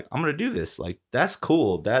just be like, I'm gonna do this. Like, that's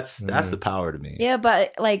cool. That's the power to me. Yeah,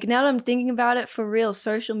 but like now that I'm thinking about it, for real,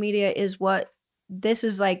 social media is this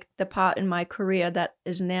is like the part in my career that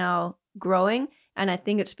is now growing. And I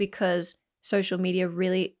think it's because social media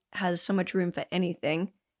really has so much room for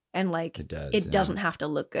anything. And like, it doesn't have to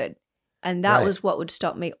look good. And that was what would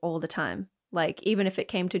stop me all the time. Like, even if it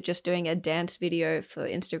came to just doing a dance video for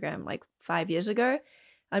Instagram like 5 years ago,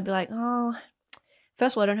 I'd be like, oh,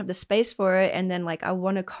 first of all, I don't have the space for it. And then like, I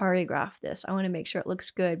want to choreograph this. I want to make sure it looks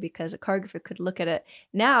good, because a choreographer could look at it.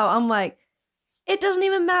 Now I'm like, it doesn't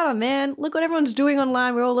even matter, man. Look what everyone's doing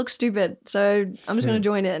online. We all look stupid. So I'm just going to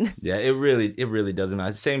join in. Yeah, it really doesn't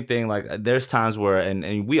matter. Same thing. Like, there's times where,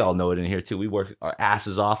 and we all know it in here too, we work our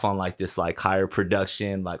asses off on like this like higher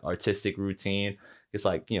production, like artistic routine. It's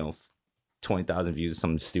like, 20,000 views or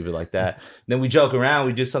something stupid like that. Then we joke around,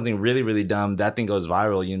 we do something really, really dumb. That thing goes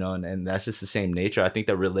viral, and that's just the same nature. I think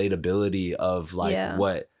the relatability of like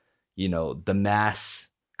what, the mass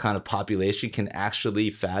kind of population can actually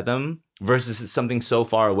fathom versus something so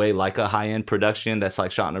far away, like a high-end production that's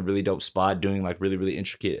like shot in a really dope spot doing like really, really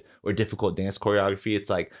intricate or difficult dance choreography. It's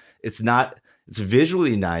like, it's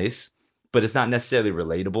visually nice, but it's not necessarily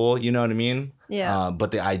relatable. You know what I mean? Yeah. But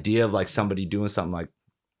the idea of like somebody doing something like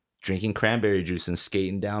drinking cranberry juice and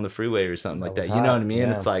skating down the freeway or something like that. You know what I mean?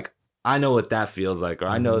 Yeah. It's like, I know what that feels like, or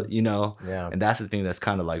I know, and that's the thing that's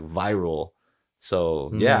kind of like viral.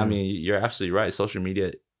 So yeah, I mean, you're absolutely right. Social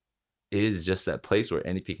media is just that place where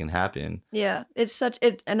anything can happen. Yeah. It's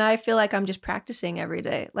and I feel like I'm just practicing every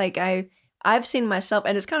day. Like I I've seen myself,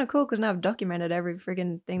 and it's kind of cool because now I've documented every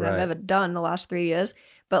freaking thing that I've ever done the last 3 years.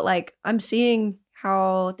 But like, I'm seeing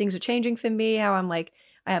how things are changing for me, how I'm like,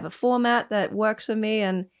 I have a format that works for me.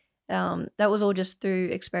 And that was all just through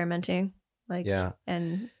experimenting. Like,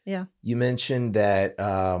 and You mentioned that,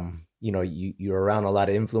 you know, you're around a lot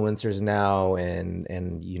of influencers now,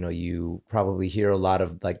 and, you know, you probably hear a lot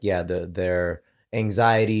of like, their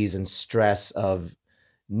anxieties and stress of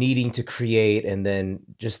needing to create, and then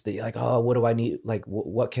just the like, oh, what do I need? Like,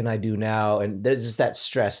 what can I do now? And there's just that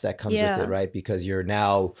stress that comes with it, right? Because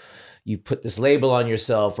you put this label on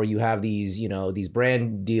yourself, or you have these, you know, these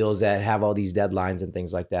brand deals that have all these deadlines and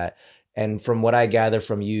things like that. And from what I gather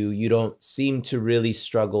from you, you don't seem to really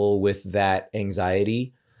struggle with that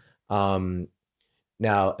anxiety.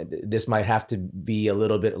 Now, this might have to be a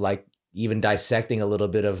little bit like even dissecting a little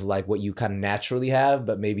bit of like what you kind of naturally have,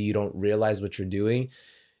 but maybe you don't realize what you're doing.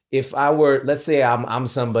 If I were, let's say I'm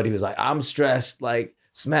somebody who's like, I'm stressed, like,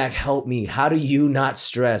 Smac, help me. How do you not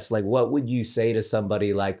stress? Like, what would you say to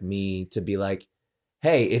somebody like me to be like,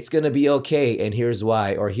 hey, it's going to be okay, and here's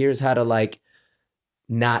why, or here's how to like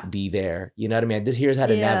not be there. You know what I mean? Here's how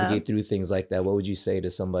to navigate through things like that. What would you say to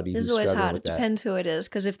somebody who's struggling with that? This is always hard. It depends who it is,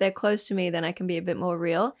 because if they're close to me, then I can be a bit more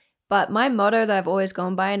real. But my motto that I've always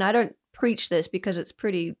gone by, and I don't preach this because it's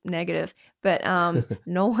pretty negative, but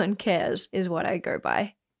no one cares is what I go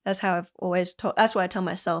by. That's how I've always told. That's what I tell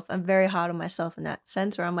myself. I'm very hard on myself in that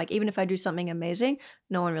sense, where I'm like, even if I do something amazing,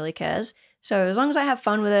 no one really cares. So as long as I have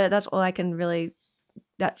fun with it, that's all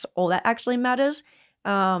that actually matters.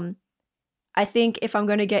 I think if I'm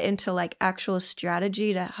going to get into like actual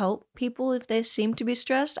strategy to help people if they seem to be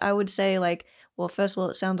stressed, I would say like, well, first of all,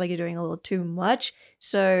 it sounds like you're doing a little too much.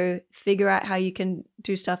 So figure out how you can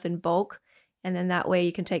do stuff in bulk. And then that way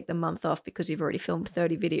you can take the month off because you've already filmed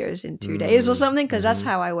 30 videos in 2 days or something. Because that's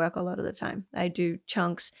how I work a lot of the time. I do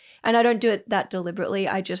chunks, and I don't do it that deliberately.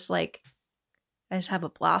 I just have a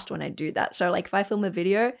blast when I do that. So like if I film a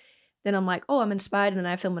video, then I'm like, oh, I'm inspired. And then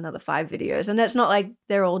I film another 5 videos. And that's not like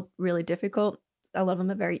they're all really difficult. A lot of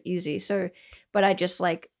them are very easy. So, but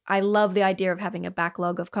I love the idea of having a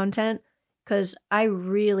backlog of content, because I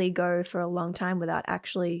really go for a long time without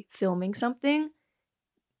actually filming something.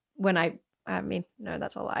 I mean, no,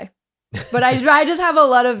 that's a lie. But I just have a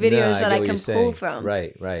lot of videos that I can pull from.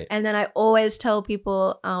 Right. And then I always tell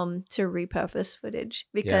people to repurpose footage,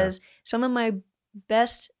 because some of my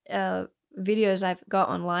best videos I've got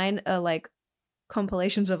online are like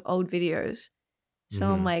compilations of old videos.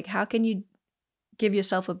 So I'm like, how can you give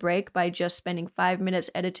yourself a break by just spending 5 minutes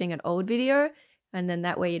editing an old video? And then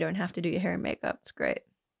that way you don't have to do your hair and makeup. It's great.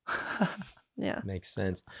 Yeah. Makes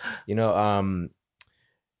sense. You know,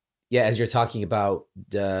 as you're talking about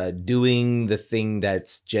doing the thing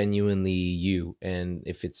that's genuinely you, and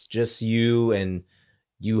if it's just you and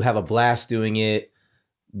you have a blast doing it,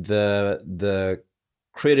 the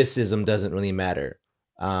criticism doesn't really matter.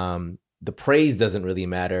 The praise doesn't really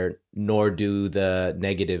matter, nor do the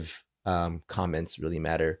negative comments really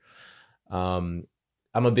matter.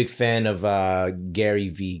 I'm a big fan of Gary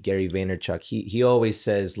Vaynerchuk. He always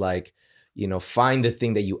says, like, you know, find the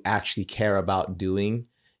thing that you actually care about doing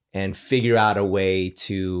and figure out a way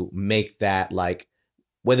to make that, like,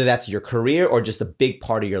 whether that's your career or just a big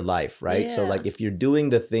part of your life, right? So like if you're doing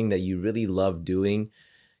the thing that you really love doing,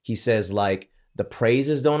 he says, like, the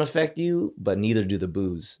praises don't affect you, but neither do the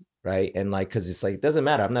boos, right? And like, cause it's like, it doesn't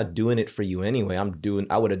matter. I'm not doing it for you anyway.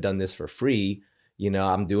 I would have done this for free. You know,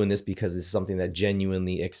 I'm doing this because it's something that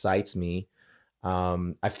genuinely excites me.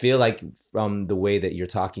 I feel like from the way that you're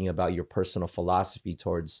talking about your personal philosophy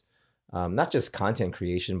towards not just content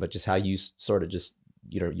creation, but just how you sort of just,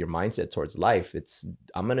 you know, your mindset towards life. It's,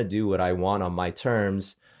 I'm going to do what I want on my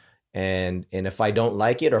terms. And if I don't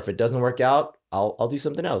like it, or if it doesn't work out, I'll do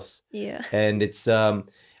something else. Yeah. And it's, I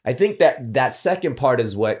think that second part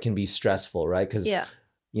is what can be stressful, right? Because,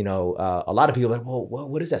 you know, a lot of people are like, well,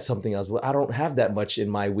 what is that something else? Well, I don't have that much in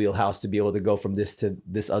my wheelhouse to be able to go from this to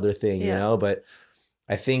this other thing, you know? But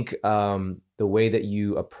I think the way that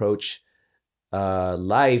you approach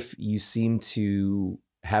life, you seem to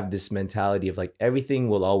have this mentality of like, everything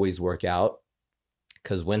will always work out,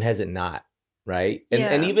 because when has it not, right?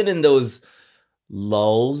 And even in those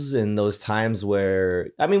lulls and those times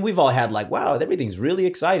where, I mean, we've all had like, wow, everything's really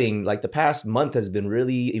exciting. Like the past month has been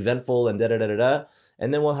really eventful and da-da-da-da-da.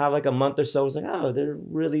 And then we'll have like a month or so. It's like, oh, there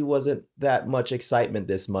really wasn't that much excitement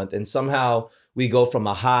this month. And somehow we go from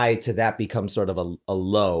a high to that becomes sort of a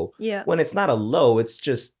low. Yeah. When it's not a low, it's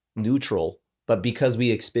just neutral. But because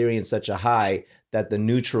we experience such a high, that the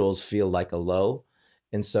neutrals feel like a low.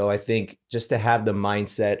 And so I think just to have the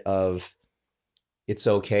mindset of it's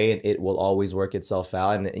okay and it will always work itself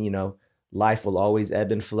out. And you know, life will always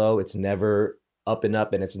ebb and flow. It's never up and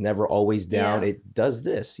up, and it's never always down. Yeah. It does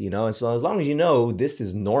this, you know? And so as long as you know this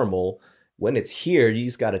is normal, when it's here, you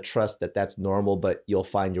just got to trust that that's normal, but you'll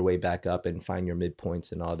find your way back up and find your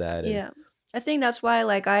midpoints and all that. And, Yeah. I think that's why,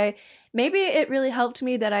 like, maybe it really helped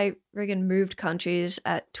me that I friggin' moved countries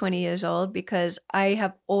at 20 years old, because I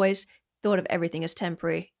have always thought of everything as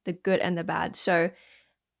temporary, the good and the bad. So,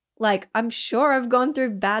 like, I'm sure I've gone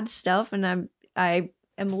through bad stuff, and I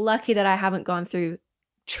am lucky that I haven't gone through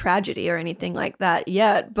tragedy or anything like that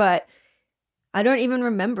yet, but I don't even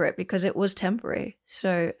remember it because it was temporary.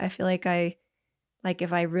 So I feel like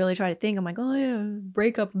if I really try to think, I'm like, oh yeah,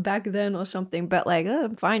 breakup back then or something, but like, oh,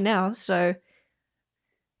 I'm fine now, so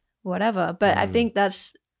whatever. But I think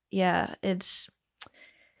that's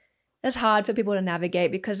hard for people to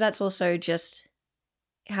navigate, because that's also just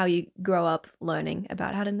how you grow up learning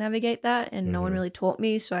about how to navigate that, and no one really taught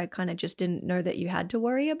me, so I kind of just didn't know that you had to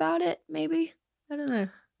worry about it. Maybe, I don't know.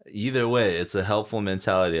 Either way, it's a helpful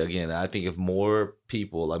mentality. Again, I think if more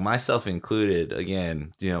people, like myself included,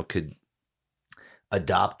 again, you know, could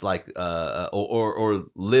adopt like or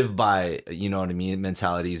live by, you know what I mean,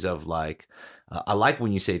 mentalities of like, I like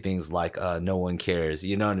when you say things like no one cares,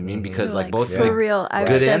 you know what I mean, because like both for real, I've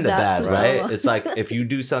good said and the that bad, for so right? long. It's like if you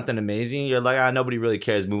do something amazing, you're like, nobody really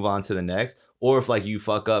cares, move on to the next. Or if like you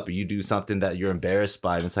fuck up or you do something that you're embarrassed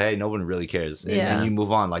by, and it's like, hey, no one really cares, and you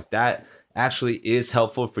move on. Like that actually is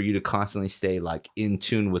helpful for you to constantly stay like in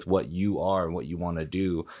tune with what you are and what you want to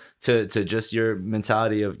do, to just your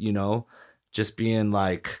mentality of, you know, just being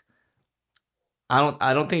like,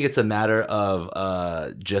 I don't think it's a matter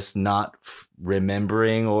of just not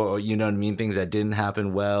remembering or you know what I mean, things that didn't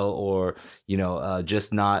happen well, or you know,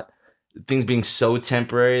 just not things being so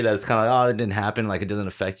temporary that it's kind of like, oh, it didn't happen, like it doesn't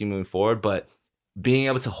affect you moving forward. But being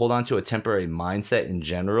able to hold on to a temporary mindset in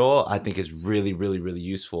general, I think is really, really, really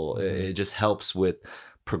useful. It just helps with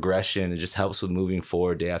progression. It just helps with moving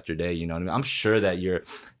forward day after day. You know what I mean? I'm sure that you're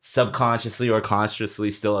subconsciously or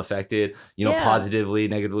consciously still affected, you know, positively,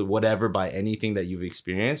 negatively, whatever, by anything that you've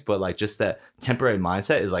experienced. But like just that temporary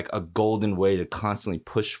mindset is like a golden way to constantly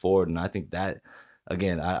push forward. And I think that,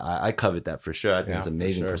 again, I covet that for sure. I think it's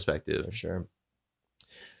amazing perspective. For sure.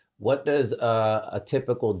 What does a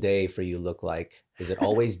typical day for you look like? Is it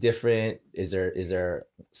always different? Is there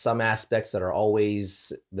some aspects that are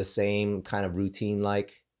always the same kind of routine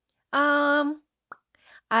like?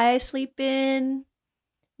 I sleep in.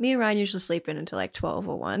 Me and Ryan usually sleep in until like 12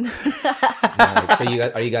 or 1. Nice. So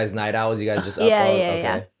are you guys night owls? You guys just up all,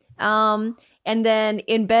 okay. And then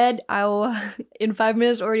in bed, I will in 5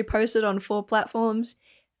 minutes already posted on 4 platforms.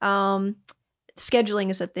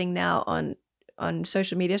 Scheduling is a thing now on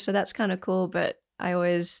social media, so that's kind of cool. But I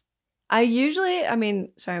mean,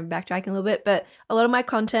 sorry, I'm backtracking a little bit, but a lot of my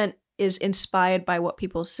content is inspired by what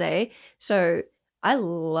people say. So I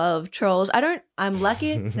love trolls. I'm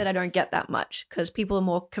lucky that I don't get that much, because people are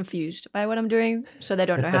more confused by what I'm doing, so they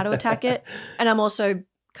don't know how to attack it. And I'm also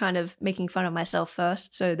kind of making fun of myself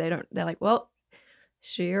first, so they're like, well,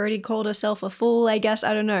 she already called herself a fool, I guess.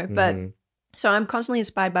 I don't know, but so I'm constantly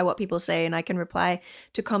inspired by what people say, and I can reply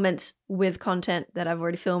to comments with content that I've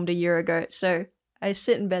already filmed a year ago. So I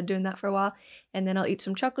sit in bed doing that for a while, and then I'll eat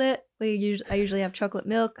some chocolate. I usually have chocolate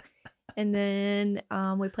milk, and then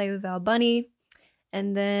we play with our bunny,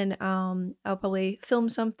 and then I'll probably film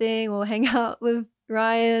something or hang out with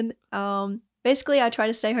Ryan. Basically, I try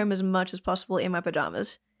to stay home as much as possible in my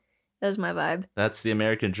pajamas. That's my vibe. That's the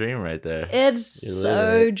American dream right there. It's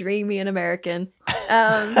so dreamy and American.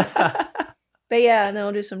 But yeah, and then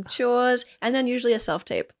I'll do some chores, and then usually a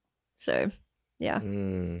self-tape. So yeah,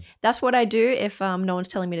 that's what I do if no one's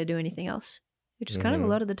telling me to do anything else, which is kind of a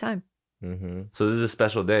lot of the time. So this is a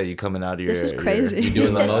special day. You coming out of your... This is crazy. You're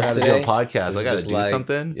doing the most today? Podcast. I got to do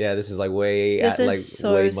something. Yeah, this is like way... This is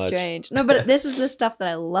so way strange. No, but this is the stuff that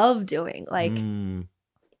I love doing. Like,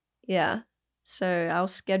 yeah. So I'll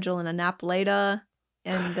schedule in a nap later.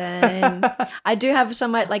 And then I do have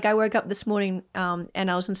some, like I woke up this morning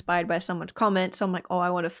and I was inspired by someone's comment. So I'm like, oh, I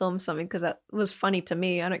want to film something because that was funny to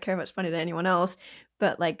me. I don't care if it's funny to anyone else.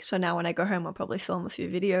 But like, so now when I go home, I'll probably film a few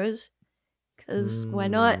videos because why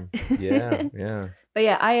not? Yeah, yeah. But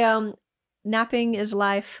yeah, napping is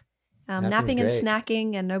life. Napping and great.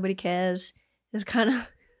 snacking and nobody cares is kind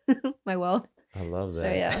of my world. I love that.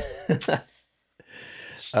 So yeah.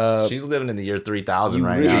 She's living in the year 3000 You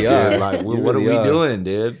right really now, are. dude. Like, You what really are we are. doing,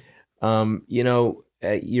 dude? You know,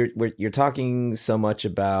 you're talking so much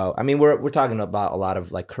about. I mean, we're talking about a lot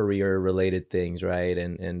of like career related things, right?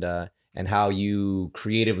 And how you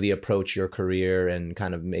creatively approach your career and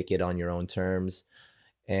kind of make it on your own terms.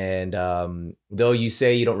 And though you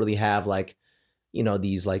say you don't really have like you know,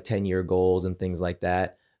 these like 10-year goals and things like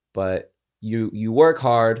that. But you work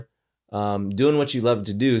hard, doing what you love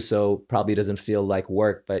to do, so probably doesn't feel like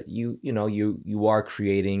work, but you know, you are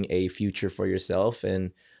creating a future for yourself.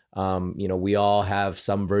 And you know, we all have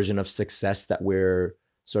some version of success that we're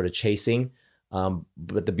sort of chasing.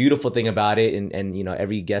 But the beautiful thing about it, and you know,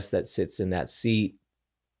 every guest that sits in that seat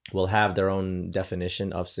will have their own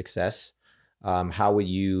definition of success. How would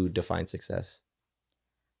you define success?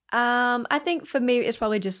 I think for me, it's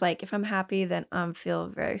probably just like if I'm happy, then I feel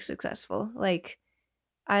very successful. Like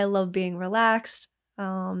I love being relaxed.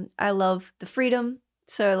 I love the freedom.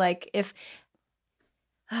 So like if,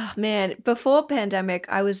 oh man, before pandemic,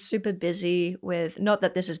 I was super busy with, not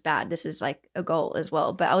that this is bad, this is like a goal as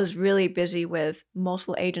well, but I was really busy with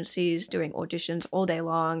multiple agencies doing auditions all day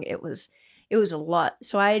long. It was a lot.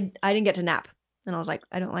 So I didn't get to nap. And I was like,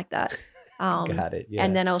 I don't like that. Got it. Yeah.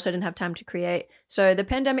 And then I also didn't have time to create. So the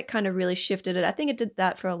pandemic kind of really shifted it. I think it did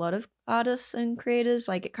that for a lot of artists and creators.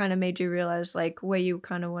 Like it kind of made you realize like where you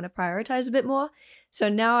kind of want to prioritize a bit more. So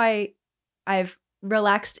now I've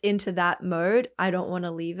relaxed into that mode. I don't want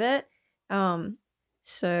to leave it.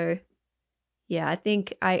 So yeah, I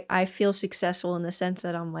think I feel successful in the sense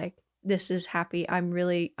that I'm like, this is happy. I'm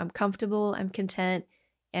comfortable, I'm content,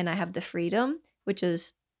 and I have the freedom, which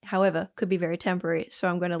is, however, could be very temporary. So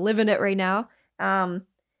I'm going to live in it right now.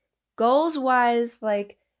 Goals wise,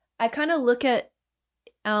 like I kind of look at,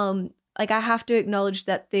 like I have to acknowledge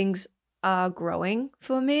that things are growing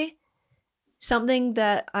for me. Something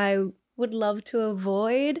that I would love to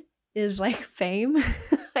avoid is like fame.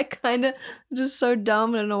 I kind of just so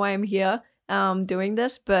dumb. I don't know why I'm here doing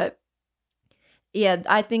this, but yeah,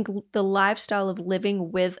 I think the lifestyle of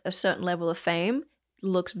living with a certain level of fame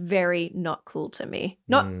looks very not cool to me.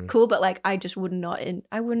 Not cool, but like I just would not, and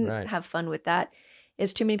I wouldn't have fun with that.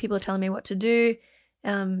 It's too many people telling me what to do,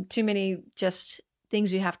 too many just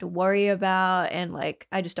things you have to worry about, and like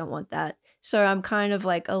I just don't want that. So I'm kind of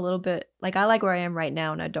like a little bit like I like where I am right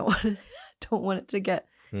now, and I don't want it to get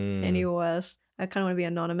any worse. I kind of want to be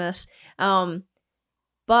anonymous.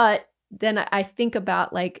 But then I think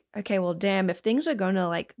about like, okay, well, damn, if things are going to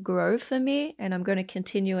like grow for me and I'm going to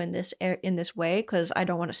continue in this way, because I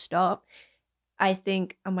don't want to stop, I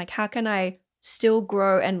think I'm like, how can I still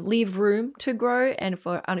grow and leave room to grow and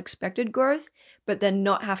for unexpected growth, but then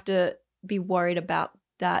not have to be worried about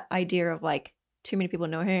that idea of like too many people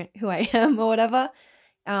know who I am or whatever.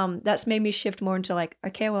 That's made me shift more into like,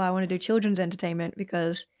 okay, well, I want to do children's entertainment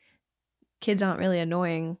because kids aren't really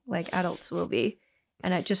annoying like adults will be.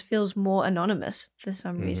 And it just feels more anonymous for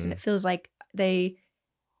some reason. It feels like I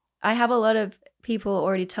have a lot of people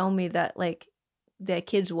already tell me that like their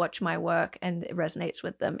kids watch my work and it resonates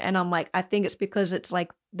with them. And I'm like, I think it's because it's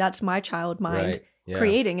like, that's my child mind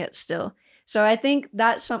creating it still. So I think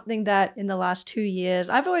that's something that in the last 2 years,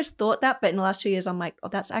 I've always thought that, but in the last 2 years, I'm like, oh,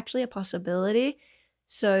 that's actually a possibility.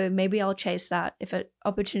 So maybe I'll chase that. If an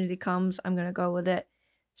opportunity comes, I'm going to go with it.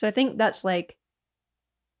 So I think that's like,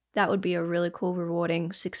 that would be a really cool,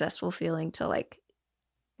 rewarding, successful feeling to like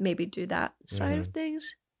maybe do that side of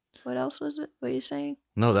things. What else was it? What are you saying?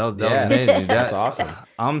 No, that was amazing. That's awesome.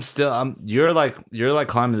 You're like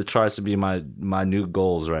climbing the charts to be my new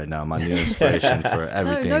goals right now, my new inspiration for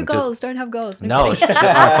everything. No goals. Don't have goals. No, all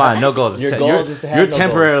right, fine. No goals. Your goals is to have you're no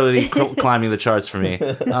temporarily climbing the charts for me.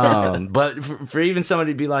 But for even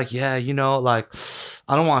somebody to be like, yeah, you know, like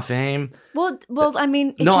I don't want fame. Well, I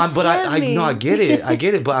mean, I get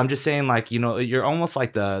it. But I'm just saying, like, you know, you're almost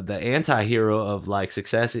like the anti-hero of like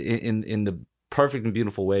success in the perfect and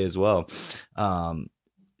beautiful way as well.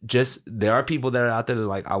 Just there are people that are out there that are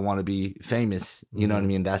like, I want to be famous. You know what I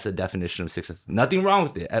mean? That's a definition of success. Nothing wrong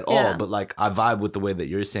with it at all. But like, I vibe with the way that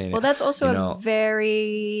you're saying it. Well, that's also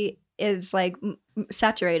it's like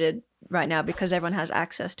saturated right now because everyone has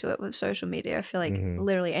access to it with social media. I feel like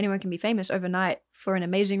literally anyone can be famous overnight for an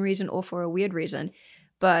amazing reason or for a weird reason.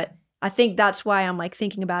 But I think that's why I'm like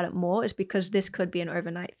thinking about it more, is because this could be an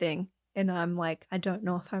overnight thing. And I'm like, I don't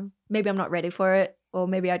know if maybe I'm not ready for it, or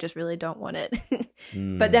maybe I just really don't want it.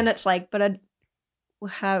 But then it's like,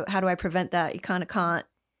 how do I prevent that? You kind of can't.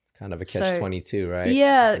 It's kind of a catch-22, right?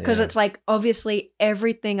 Yeah, because it's like, obviously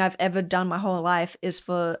everything I've ever done my whole life is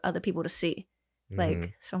for other people to see.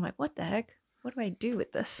 Like, so I'm like, what the heck? What do I do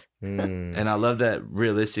with this? And I love that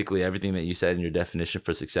realistically, everything that you said in your definition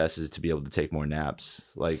for success is to be able to take more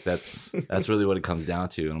naps. Like that's really what it comes down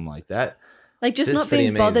to. And I'm like, that. Like just not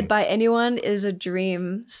being bothered by anyone is a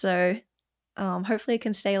dream. So hopefully it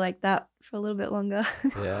can stay like that for a little bit longer.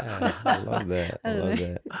 Yeah, I love that. I love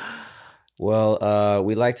that. Well,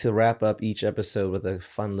 we like to wrap up each episode with a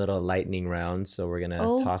fun little lightning round. So we're going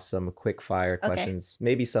to toss some quick fire questions.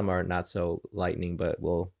 Maybe some are not so lightning, but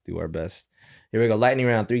we'll do our best. Here we go. Lightning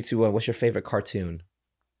round. 3, 2, 1. What's your favorite cartoon?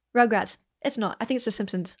 Rugrats. It's not. I think it's The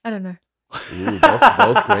Simpsons. I don't know. Ooh,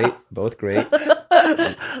 both great. Both great.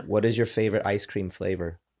 What is your favorite ice cream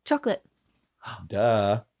flavor? Chocolate.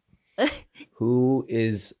 Duh. Who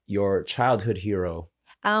is your childhood hero?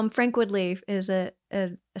 Frank Woodley is a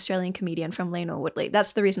Australian comedian from Lane or Woodley.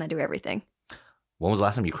 That's the reason I do everything. When was the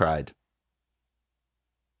last time you cried?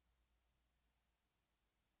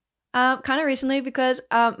 Kind of recently because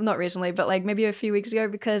not recently, but like maybe a few weeks ago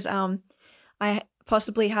because I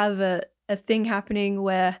possibly have a thing happening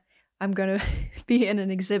where I'm going to be in an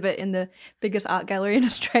exhibit in the biggest art gallery in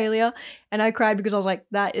Australia, and I cried because I was like,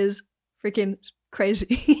 that is freaking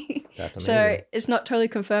crazy. That's amazing. So it's not totally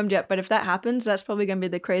confirmed yet, but if that happens, that's probably going to be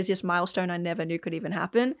the craziest milestone I never knew could even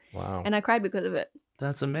happen. Wow. And I cried because of it.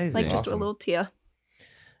 That's amazing. Like just a little tear.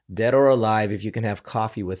 Dead or alive, if you can have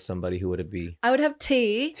coffee with somebody, who would it be? I would have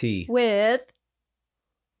tea. With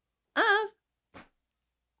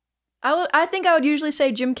I think I would usually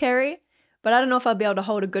say Jim Carrey, but I don't know if I'll be able to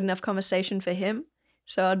hold a good enough conversation for him.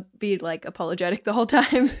 So I'd be like apologetic the whole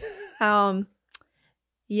time.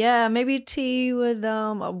 Yeah, maybe tea with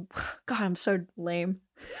oh God, I'm so lame.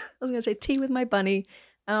 I was gonna say tea with my bunny.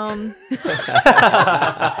 Which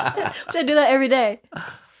I do that every day.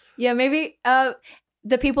 Yeah, maybe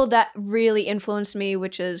the people that really influenced me,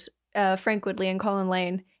 which is Frank Woodley and Colin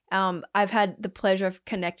Lane. I've had the pleasure of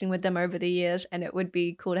connecting with them over the years, and it would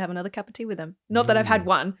be cool to have another cup of tea with them. Not that I've had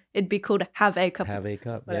one. It'd be cool to have a cup. Have a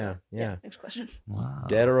cup, yeah. Next question. Wow.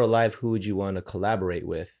 Dead or alive, who would you want to collaborate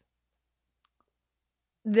with?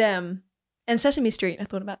 Them. And Sesame Street. I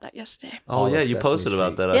thought about that yesterday. Oh, yeah, you Sesame posted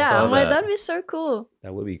about Street. that. Yeah, I saw I'm like, that. that'd be so cool.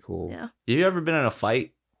 That would be cool. Yeah. You ever been in a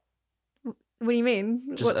fight? What do you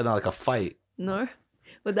mean? Just in like a fight? No.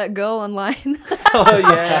 With that girl online. Oh,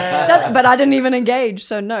 yeah. But I didn't even engage,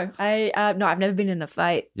 so no. I've never been in a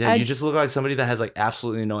fight. Yeah, you just look like somebody that has like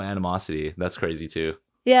absolutely no animosity. That's crazy too.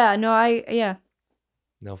 Yeah, no,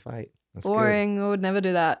 No fight. That's boring. I would never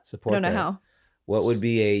do that. Support I don't know that. how. What would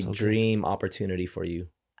be a So dream opportunity for you?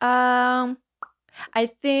 I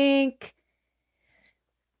think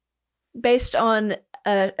based on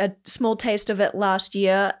a small taste of it last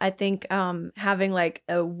year, I think having like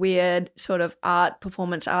a weird sort of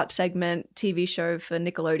performance art segment TV show for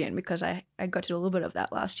Nickelodeon, because I got to do a little bit of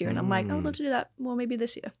that last year, and I'm like, I would love to do that more maybe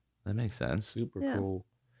this year. That makes sense. Super Yeah. cool.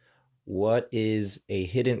 What is a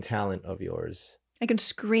hidden talent of yours? I can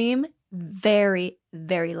scream very,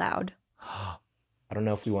 very loud. I don't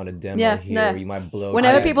know if we want to demo Yeah, here. no. You might blow.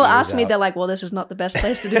 Whenever Chad's people ears ask me, out. they're like, well, this is not the best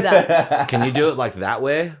place to do that. Can you do it like that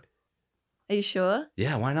way? Are you sure?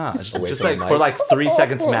 Yeah, why not? Away Just from like the for mic. like 3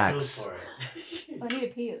 seconds max. I need to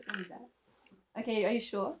pee. It's going to be bad. Okay, are you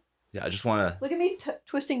sure? Yeah, I just want to. Look at me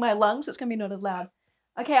twisting my lungs. It's going to be not as loud.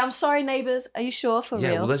 Okay, I'm sorry, neighbors. Are you sure for Yeah,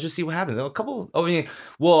 real? well, let's just see what happens. A couple. Oh, I mean,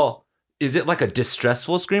 well, is it like a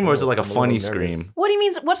distressful scream or is it like a I'm a funny little nervous. scream? What do you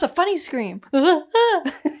mean? What's a funny scream?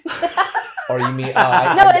 Or you mean?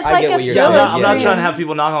 No, it's like a Yeah, thriller I'm not scream. trying to have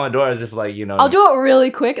people knock on my door as if like, you know. I'll do it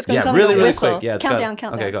really quick. It's going to sound really, like a really whistle. quick. Yeah, it's Countdown.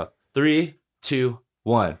 Okay, go. 3, 2,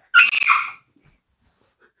 1.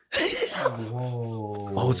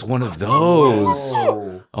 Whoa. Oh, it's one of those.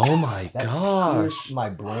 Whoa. Oh my That gosh. pierced my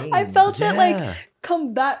brain. I felt it Yeah. like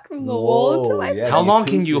come back from the wall to Whoa, my yeah. How the long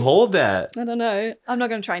can you acoustics. hold that? I don't know. I'm not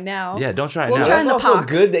going to try now. Yeah, don't try it We'll now. try That's in the also park.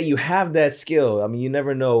 good that you have that skill. I mean, you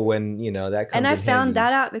never know when that comes. And I in found handy.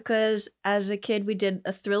 that out because as a kid, we did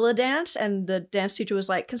a thriller dance, and the dance teacher was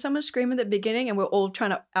like, can someone scream at the beginning? And we're all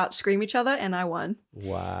trying to out-scream each other, and I won.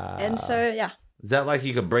 Wow. And so, yeah. Is that like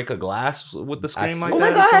you could break a glass with the scream like feel- that?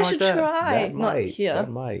 Oh my or God, I something should like that? try. that Not might. here. That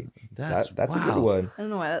might. That's That's a wow. good one. I don't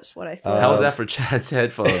know why that's what I thought. How was that for Chad's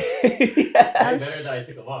headphones? I was Better that I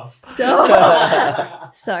took them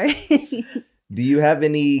off. so sorry. Do you have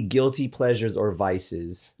any guilty pleasures or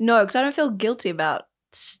vices? No, because I don't feel guilty about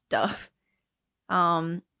stuff.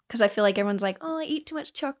 Because I feel like everyone's like, oh, I eat too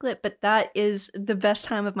much chocolate, but that is the best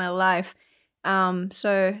time of my life.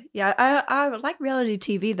 So yeah, I like reality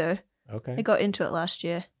TV though. Okay. I got into it last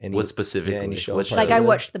year. Any, What specifically? any show Which- Like I particular?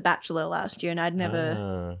 watched The Bachelor last year, and I'd never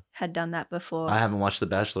Ah. had done that before. I haven't watched The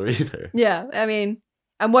Bachelor either. Yeah, I mean,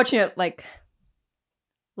 I'm watching it like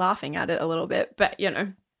laughing at it a little bit, but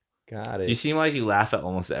Got it. You seem like you laugh at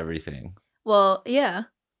almost everything. well, yeah.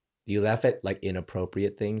 Do you laugh at like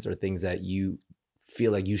inappropriate things or things that you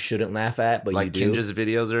feel like you shouldn't laugh at, but Like you do? Kinjaz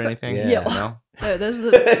videos or anything? Yeah. No? No, those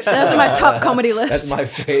are my top comedy list. That's my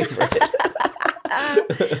favorite.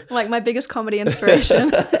 Like my biggest comedy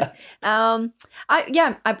inspiration. I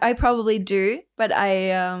probably do, but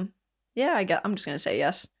I'm just gonna say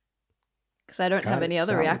yes because I don't have any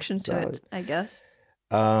other reaction to it, I guess.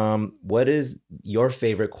 What is your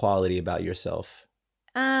favorite quality about yourself?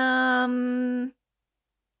 I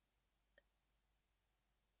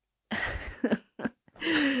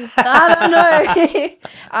don't know.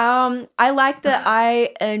 I like that I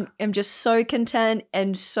am just so content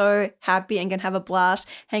and so happy and can have a blast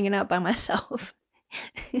hanging out by myself.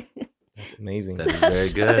 That's amazing. That is very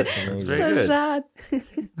good. That's very good. Sad.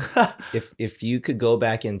 If you could go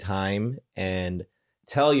back in time and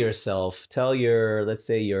tell your, let's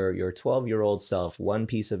say your 12-year-old self, one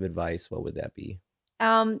piece of advice, what would that be?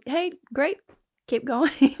 Hey, great. Keep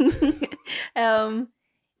going.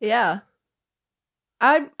 Yeah.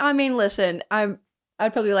 I mean, listen, I'd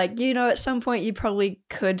probably like, at some point you probably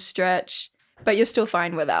could stretch, but you're still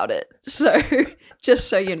fine without it. So just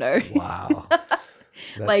so you know. Wow.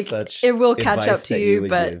 Like it will catch up to you,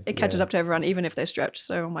 but it catches up to everyone, even if they stretch.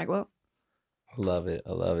 So I'm like, well. I love it.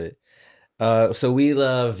 I love it. So we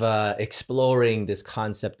love exploring this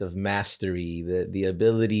concept of mastery, the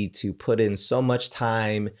ability to put in so much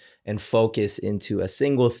time and focus into a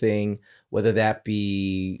single thing, whether that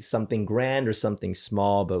be something grand or something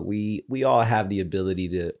small, but we all have the ability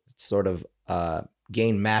to sort of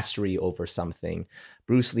gain mastery over something.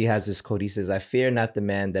 Bruce Lee has this quote. He says, "I fear not the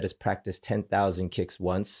man that has practiced 10,000 kicks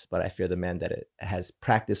once, but I fear the man that has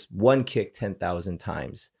practiced one kick 10,000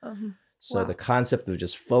 times." So Wow. the concept of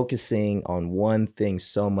just focusing on one thing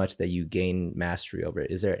so much that you gain mastery over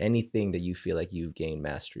it. Is there anything that you feel like you've gained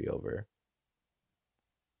mastery over?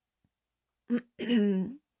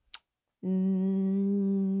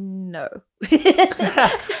 No.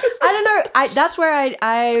 I don't know. That's where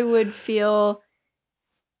I would feel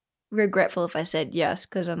regretful if I said yes,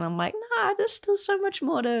 because then I'm like, nah, there's still so much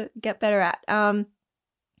more to get better at.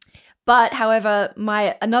 But however,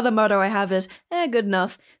 another motto I have is good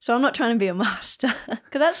enough. So I'm not trying to be a master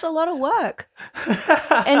because that's a lot of work.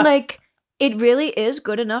 And like, it really is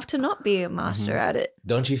good enough to not be a master at it.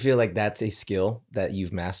 Don't you feel like that's a skill that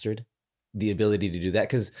you've mastered? The ability to do that?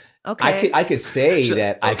 Because Okay. I could say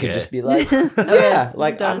that I could just be like, yeah,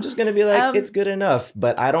 like done. I'm just going to be like, it's good enough.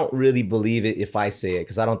 But I don't really believe it if I say it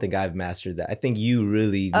because I don't think I've mastered that. I think you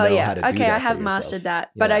really know how to do that. Okay, I for have yourself. mastered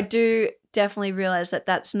that. But I do definitely realize that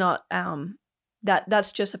that's not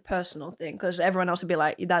that's just a personal thing because everyone else would be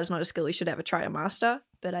like, that is not a skill you should ever try to master.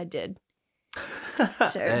 But I did.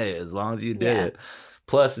 So, hey, as long as you did it.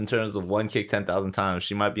 Plus, in terms of one kick 10,000 times,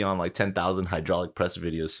 she might be on like 10,000 hydraulic press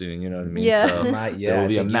videos soon. You know what I mean? Yeah. So there will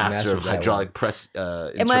be a master of hydraulic press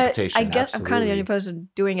interpretation. I guess Absolutely. I'm kind of the only person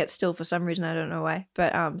doing it still for some reason. I don't know why.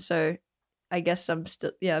 But so I guess I'm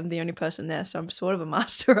still, I'm the only person there. So I'm sort of a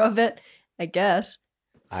master of it, I guess.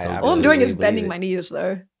 All I'm doing is bending my knees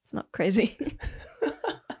though. It's not crazy.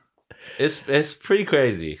 It's pretty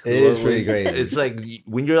crazy. It is pretty crazy. It's like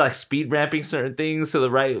when you're like speed ramping certain things to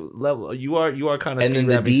the right level, you are kind of and then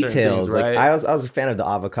the details. Things, right? Like I was a fan of the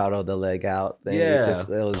avocado, the leg out thing. Yeah, it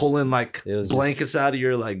was pulling like blankets out of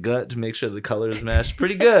your like gut to make sure the colors match.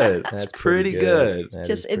 Pretty good. That's pretty good.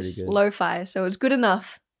 Just it's lo-fi, so it's good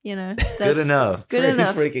enough. That's good enough. Good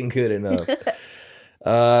enough. Freaking good enough.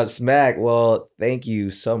 Smac, well, thank you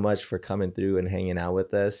so much for coming through and hanging out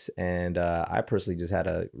with us. And I personally just had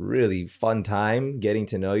a really fun time getting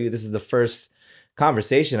to know you. This is the first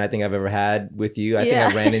conversation I think I've ever had with you. I think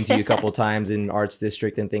I ran into you a couple times in Arts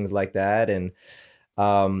District and things like that. And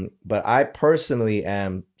but I personally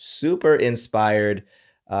am super inspired.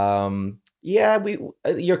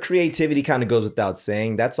 Your creativity kind of goes without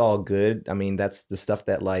saying. That's all good. I mean, that's the stuff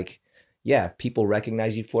that people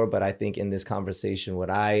recognize you for. But I think in this conversation,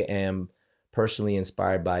 what I am personally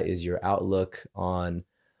inspired by is your outlook on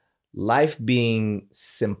life being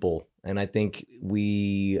simple. And I think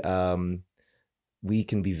we can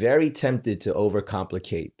be very tempted to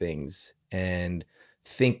overcomplicate things and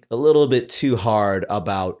think a little bit too hard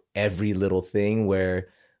about every little thing, where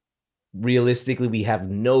realistically we have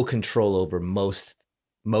no control over most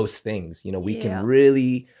things. We can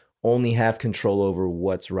really only have control over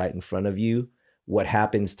what's right in front of you. What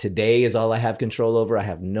happens today is all I have control over. I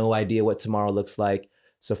have no idea what tomorrow looks like.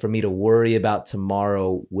 So for me to worry about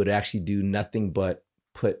tomorrow would actually do nothing but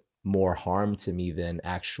put more harm to me than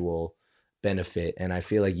actual benefit. And I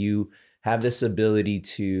feel like you have this ability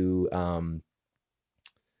to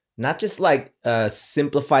not just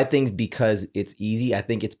simplify things because it's easy. I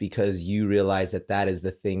think it's because you realize that is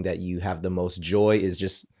the thing that you have the most joy, is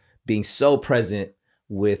just being so present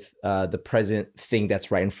with the present thing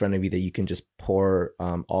that's right in front of you that you can just pour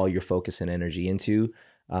all your focus and energy into.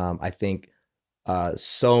 I think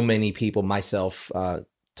so many people, myself,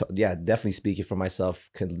 definitely speaking for myself,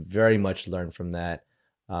 can very much learn from that.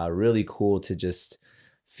 Really cool to just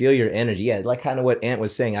feel your energy. Yeah, like kind of what Ant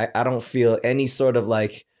was saying. I don't feel any sort of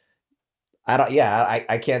like,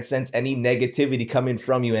 I can't sense any negativity coming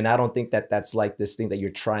from you. And I don't think that that's like this thing that you're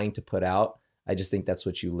trying to put out. I just think that's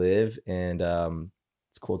what you live. And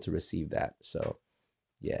it's cool to receive that. So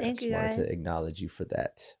yeah, I just wanted to acknowledge you for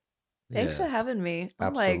that. Thanks for having me. I'm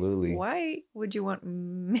Absolutely. Like, why would you want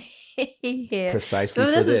me here? Precisely.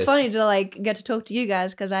 So this is funny to like get to talk to you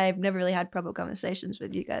guys because I've never really had proper conversations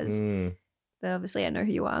with you guys. But obviously, I know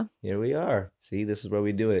who you are. Here we are. See, this is where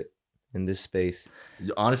we do it, in this space.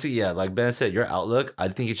 Honestly, yeah, like Ben said, your outlook, I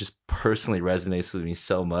think it just personally resonates with me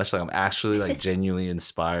so much. Like I'm actually like genuinely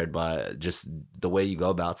inspired by just the way you go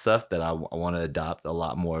about stuff that I want to adopt a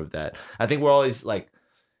lot more of that. I think we're always like,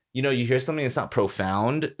 you know, you hear something that's not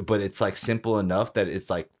profound, but it's like simple enough that it's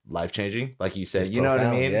like life changing. Like you said, it's you profound, know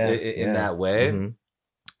what I mean? yeah, In that way.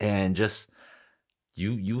 And just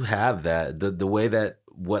you have that. The way that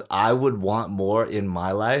what I would want more in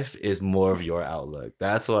my life is more of your outlook.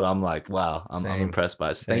 That's what I'm like, wow, I'm impressed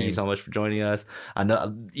by. So thank you so much for joining us. I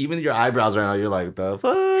know even your eyebrows right now, you're like, the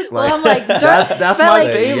fuck? Well, I'm like, that's my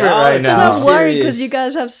favorite right now. Because I'm worried because you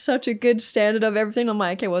guys have such a good standard of everything. I'm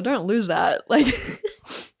like, okay, well, don't lose that. Like,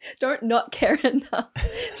 don't not care enough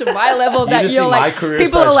to my level that you're like,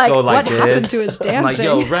 people are like, what happened to his dancing?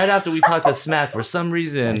 I'm like, yo, right after we talked to Smac, for some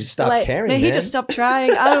reason, he stopped caring, man. He just stopped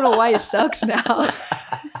trying. I don't know why he sucks now.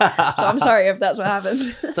 So I'm sorry if that's what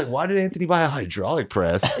happens. It's like, why did Anthony buy a hydraulic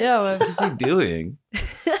press? Yeah, what is he doing?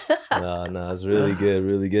 No, it's really good,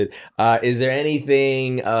 really good. Is there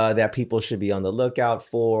anything that people should be on the lookout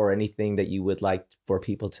for, or anything that you would like for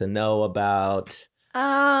people to know about?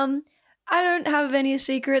 I don't have any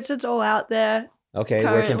secrets. It's all out there. Okay,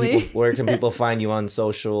 where can people find you on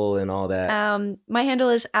social and all that? My handle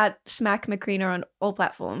is at Smac McCreanor on all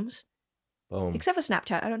platforms. Boom. Except for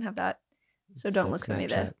Snapchat. I don't have that. So don't look for me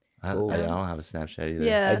there. I don't have a Snapchat either.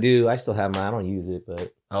 Yeah. I do. I still have mine. I don't use it,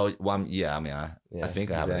 but I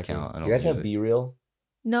think I have an account. Do you guys have B-Reel?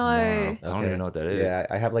 No. I don't even know what that is. Yeah,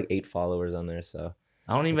 I have like 8 followers on there, so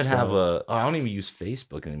I don't even have I don't even use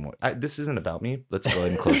Facebook anymore. This isn't about me. Let's go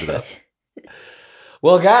ahead and close it up.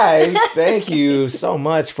 Well, guys, thank you so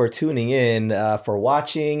much for tuning in, for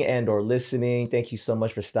watching and or listening. Thank you so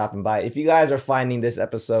much for stopping by. If you guys are finding this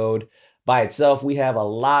episode by itself, we have a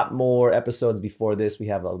lot more episodes before this. We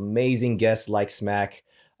have amazing guests like Smac.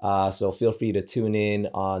 So feel free to tune in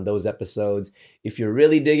on those episodes. If you're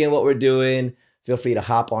really digging what we're doing, feel free to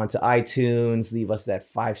hop onto iTunes, leave us that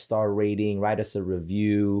 5-star rating, write us a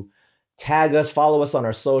review, tag us, follow us on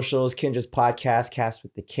our socials, KINJAZ Podcast, cast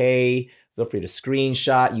with the K. Feel free to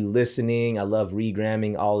screenshot you listening. I love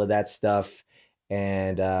regramming all of that stuff.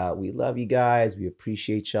 And we love you guys. We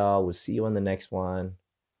appreciate y'all. We'll see you on the next one.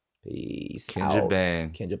 Peace. Kinjaz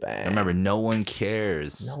Bang. Kinjaz Bang. And remember, no one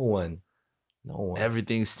cares. No one.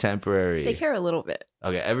 Everything's temporary. They care a little bit.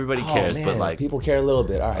 Okay, everybody cares, man. but like people care a little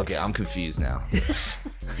bit. All right. Okay, I'm confused now. Just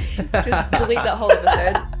delete that whole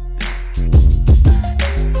episode.